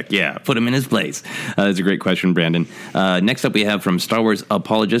coat check, yeah. Put him in his place. That's a great question, Brandon. Next up we have from Star Wars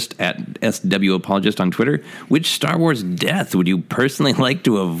Apologist at SW Apologist on Twitter. Which Star Wars death would you personally like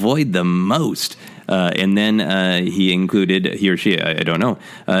to avoid the most? And then he or she, I don't know,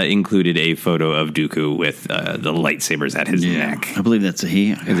 included a photo of Dooku with the lightsabers at his neck. I believe that's a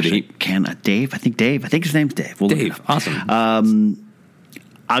he. Is it a he? Dave? I think his name's Dave. Dave, awesome.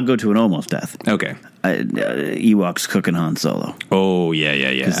 I'll go to an almost death. Okay. Ewoks cooking Han Solo. Oh,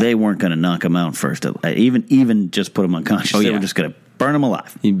 yeah. Because they weren't going to knock him out first. Even just put him unconscious. They were just going to burn him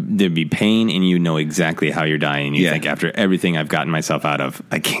alive. There'd be pain, and you know exactly how you're dying. You think, after everything I've gotten myself out of,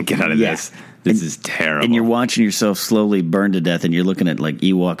 I can't get out of this. This is terrible. And you're watching yourself slowly burn to death, and you're looking at like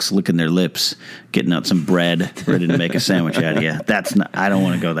Ewoks licking their lips, getting out some bread, ready to make a sandwich out of you. That's not. I don't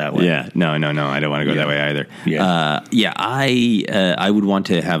want to go that way. Yeah, no. I don't want to go that way either. Yeah, I would want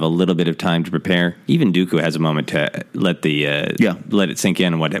to have a little bit of time to prepare. Even Dooku has a moment to let it sink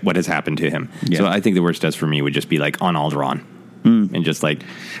in what has happened to him. Yeah. So I think the worst test for me would just be like on Alderaan, and just like,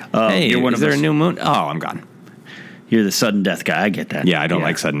 hey, is there a new moon? Oh, I'm gone. You're the sudden death guy. I get that. Yeah, I don't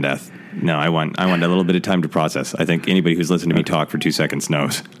like sudden death. No, I want a little bit of time to process. I think anybody who's listened to me talk for 2 seconds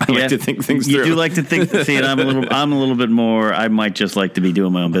knows. I like to think things through. You do like to think. See, and I'm a little bit more. I might just like to be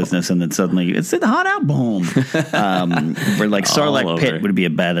doing my own business, and then suddenly it's the hot out boom. Where like Sarlacc Pit would be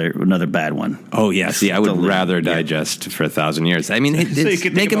another bad one. Oh yeah. See, I would rather digest for 1,000 years. I mean, it's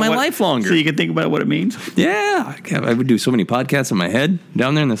making my life longer. So you can think about what it means. Yeah, I would do so many podcasts in my head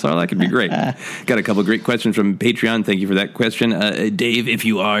down there in the Sarlacc. It'd be great. Got a couple of great questions from Patreon. Thank you for that question, Dave. If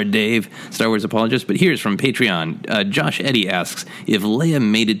you are Dave, Star Wars apologist, but here's from Patreon. Josh Eddy asks, if Leia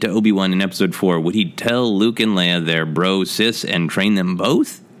made it to Obi-Wan in Episode 4, would he tell Luke and Leia they're bro sis and train them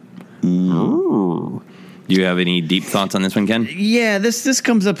both? Ooh. Do you have any deep thoughts on this one, Ken? Yeah, this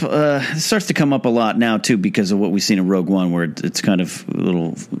comes up. This starts to come up a lot now too because of what we've seen in Rogue One, where it's kind of a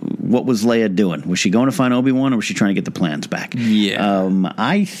little. What was Leia doing? Was she going to find Obi-Wan, or was she trying to get the plans back? Yeah,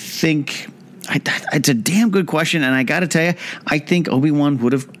 I think. It's a damn good question, and I got to tell you, I think Obi-Wan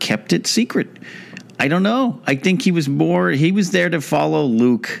would have kept it secret. I don't know. I think he was there to follow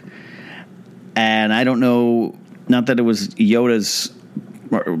Luke, and I don't know, not that it was Yoda's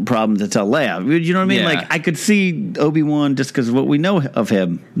problem to tell Leia. You know what I mean? Yeah. Like, I could see Obi-Wan, just because of what we know of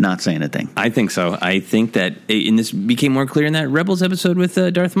him, not saying a thing. I think so. I think that, and this became more clear in that Rebels episode with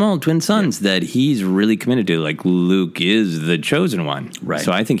Darth Maul, twin sons, that he's really committed to, like, Luke is the chosen one. Right.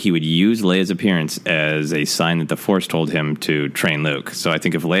 So I think he would use Leia's appearance as a sign that the Force told him to train Luke. So I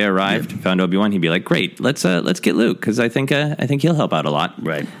think if Leia arrived, found Obi-Wan, he'd be like, great, let's get Luke, because I think he'll help out a lot.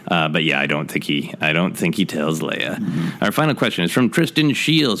 Right. But yeah, I don't think he tells Leia. Mm-hmm. Our final question is from Tristan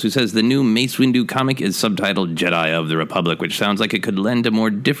Shields, who says the new Mace Windu comic is subtitled Jedi of the Republic, which sounds like it could lend a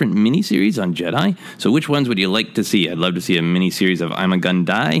more different miniseries on Jedi. So which ones would you like to see? I'd love to see a miniseries of I'm a Gun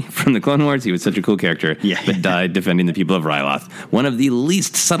Die from the Clone Wars. He was such a cool character, but died defending the people of Ryloth. One of the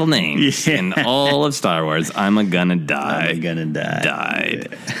least subtle names in all of Star Wars. I'm a Gonna Die. I'm a Gonna Die.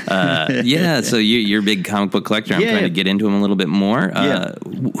 Died. So you're a big comic book collector. I'm trying to get into him a little bit more.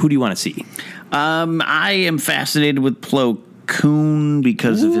 Who do you want to see? I am fascinated with Plo Koon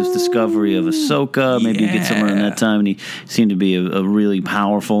because of his discovery of Ahsoka. Maybe he gets somewhere in that time, and he seemed to be a really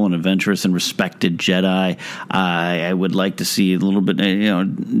powerful and adventurous and respected Jedi. I would like to see a little bit,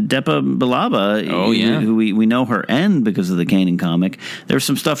 Depa Billaba, who we know her end because of the Kanan comic. There's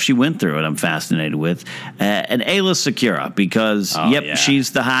some stuff she went through, and I'm fascinated with. And Ayla Secura, because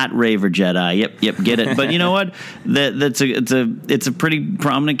she's the hot raver Jedi. Yep, get it. But you know what? It's a pretty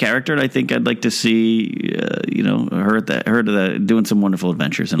prominent character, and I think I'd like to see her doing some wonderful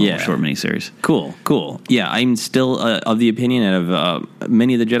adventures in a little short miniseries. Cool. Yeah, I'm still of the opinion of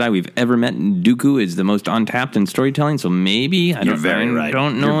many of the Jedi we've ever met, Dooku is the most untapped in storytelling, so maybe I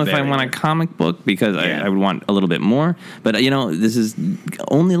don't know if I want a comic book, because I would want a little bit more. But, this is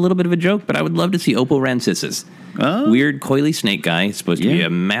only a little bit of a joke, but I would love to see Oppo Rancisis. Weird, coily snake guy, supposed to be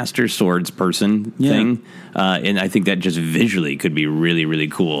a master swords person thing. And I think that just visually could be really, really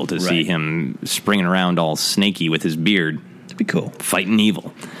cool to see him springing around all snaky with his beard. That'd be cool. Fighting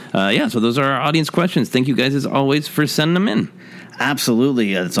evil. So those are our audience questions. Thank you guys, as always, for sending them in.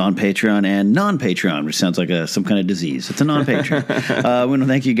 Absolutely. It's on Patreon and non-Patreon, which sounds like some kind of disease. It's a non-Patreon. We want to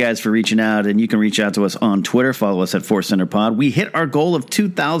thank you guys for reaching out, and you can reach out to us on Twitter. Follow us at Force Center Pod. We hit our goal of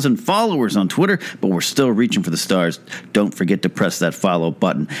 2,000 followers on Twitter, but we're still reaching for the stars. Don't forget to press that follow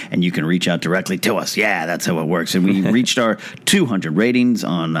button, and you can reach out directly to us. Yeah, that's how it works. And we reached our 200 ratings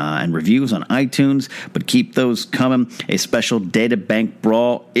on and reviews on iTunes, but keep those coming. A special Data Bank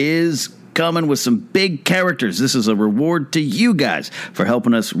Brawl is coming with some big characters. This is a reward to you guys for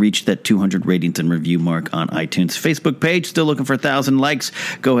helping us reach that 200 ratings and review mark on iTunes Facebook page. Still looking for 1,000 likes.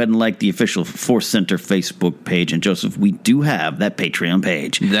 Go ahead and like the official Force Center Facebook page. And Joseph, we do have that Patreon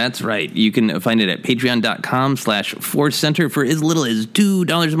page. That's right. You can find it at patreon.com/Force Center. For as little as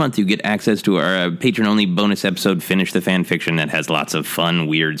 $2 a month, you get access to our patron-only bonus episode, Finish the Fan Fiction, that has lots of fun,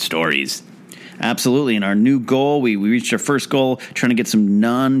 weird stories. Absolutely. And our new goal, we reached our first goal, trying to get some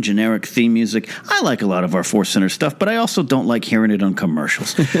non-generic theme music. I like a lot of our Force Center stuff, but I also don't like hearing it on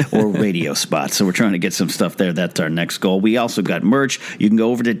commercials or radio spots. So we're trying to get some stuff there. That's our next goal. We also got merch. You can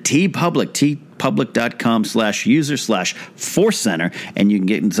go over to tpublic.com/user/Force Center, and you can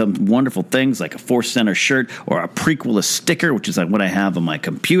get some wonderful things like a Force Center shirt or a Prequelist sticker, which is like what I have on my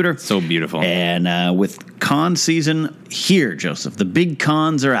computer. So beautiful. And with con season here, Joseph, the big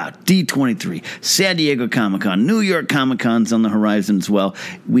cons are out. D23, San Diego Comic-Con, New York Comic-Con's on the horizon as well.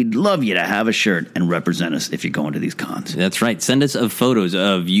 We'd love you to have a shirt and represent us if you're going to these cons. That's right. Send us photos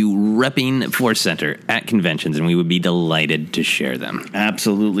of you repping Force Center at conventions, and we would be delighted to share them.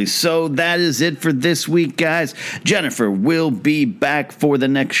 Absolutely. So that is it for this week, guys. Jennifer will be back for the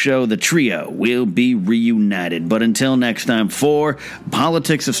next show. The trio will be reunited. But until next time, for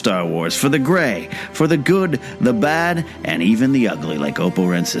Politics of Star Wars, for the gray, for the good, the bad, and even the ugly, like Oppo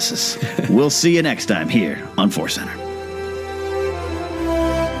Rancisis. We'll see you next time here on Force Center.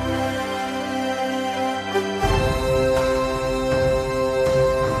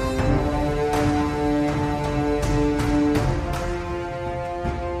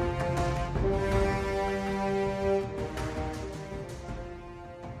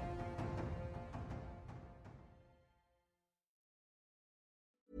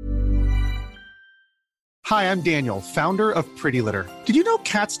 Hi, I'm Daniel, founder of Pretty Litter. Did you know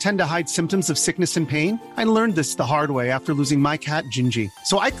cats tend to hide symptoms of sickness and pain? I learned this the hard way after losing my cat, Gingy.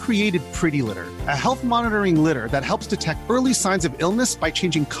 So I created Pretty Litter, a health monitoring litter that helps detect early signs of illness by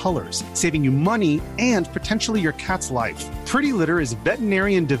changing colors, saving you money and potentially your cat's life. Pretty Litter is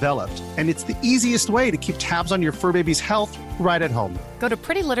veterinarian developed, and it's the easiest way to keep tabs on your fur baby's health right at home. Go to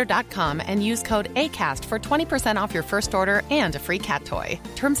prettylitter.com and use code ACAST for 20% off your first order and a free cat toy.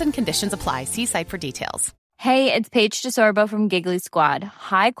 Terms and conditions apply. See site for details. Hey, it's Paige DeSorbo from Giggly Squad.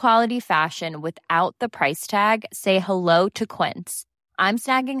 High quality fashion without the price tag. Say hello to Quince. I'm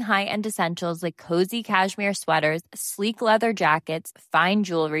snagging high-end essentials like cozy cashmere sweaters, sleek leather jackets, fine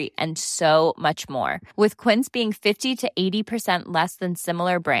jewelry, and so much more. With Quince being 50 to 80% less than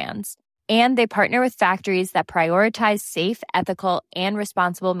similar brands. And they partner with factories that prioritize safe, ethical, and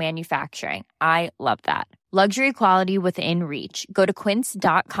responsible manufacturing. I love that. Luxury quality within reach. Go to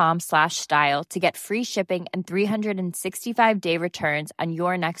quince.com/style to get free shipping and 365-day returns on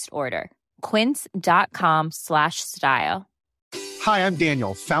your next order. Quince.com/style. Hi, I'm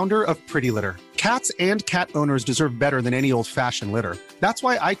Daniel, founder of Pretty Litter. Cats and cat owners deserve better than any old-fashioned litter. That's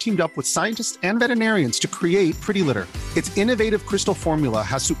why I teamed up with scientists and veterinarians to create Pretty Litter. Its innovative crystal formula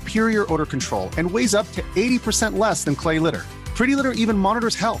has superior odor control and weighs up to 80% less than clay litter. Pretty Litter even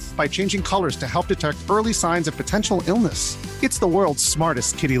monitors health by changing colors to help detect early signs of potential illness. It's the world's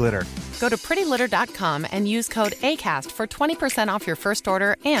smartest kitty litter. Go to prettylitter.com and use code ACAST for 20% off your first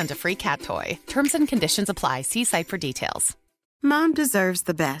order and a free cat toy. Terms and conditions apply. See site for details. Mom deserves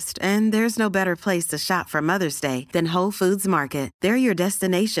the best, and there's no better place to shop for Mother's Day than Whole Foods Market. They're your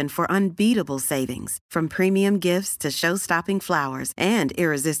destination for unbeatable savings, from premium gifts to show-stopping flowers and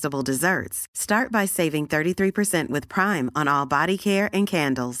irresistible desserts. Start by saving 33% with Prime on all body care and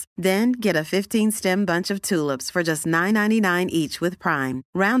candles. Then get a 15-stem bunch of tulips for just $9.99 each with Prime.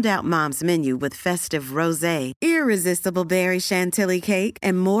 Round out Mom's menu with festive rosé, irresistible berry chantilly cake,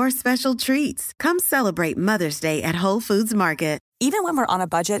 and more special treats. Come celebrate Mother's Day at Whole Foods Market. Even when we're on a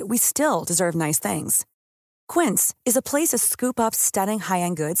budget, we still deserve nice things. Quince is a place to scoop up stunning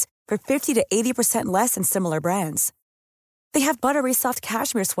high-end goods for 50 to 80% less than similar brands. They have buttery soft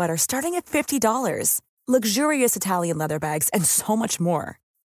cashmere sweaters starting at $50, luxurious Italian leather bags, and so much more.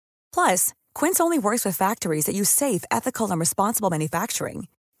 Plus, Quince only works with factories that use safe, ethical, and responsible manufacturing.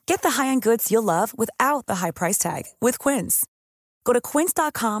 Get the high-end goods you'll love without the high price tag with Quince. Go to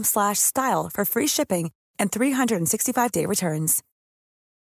quince.com/style for free shipping and 365-day returns.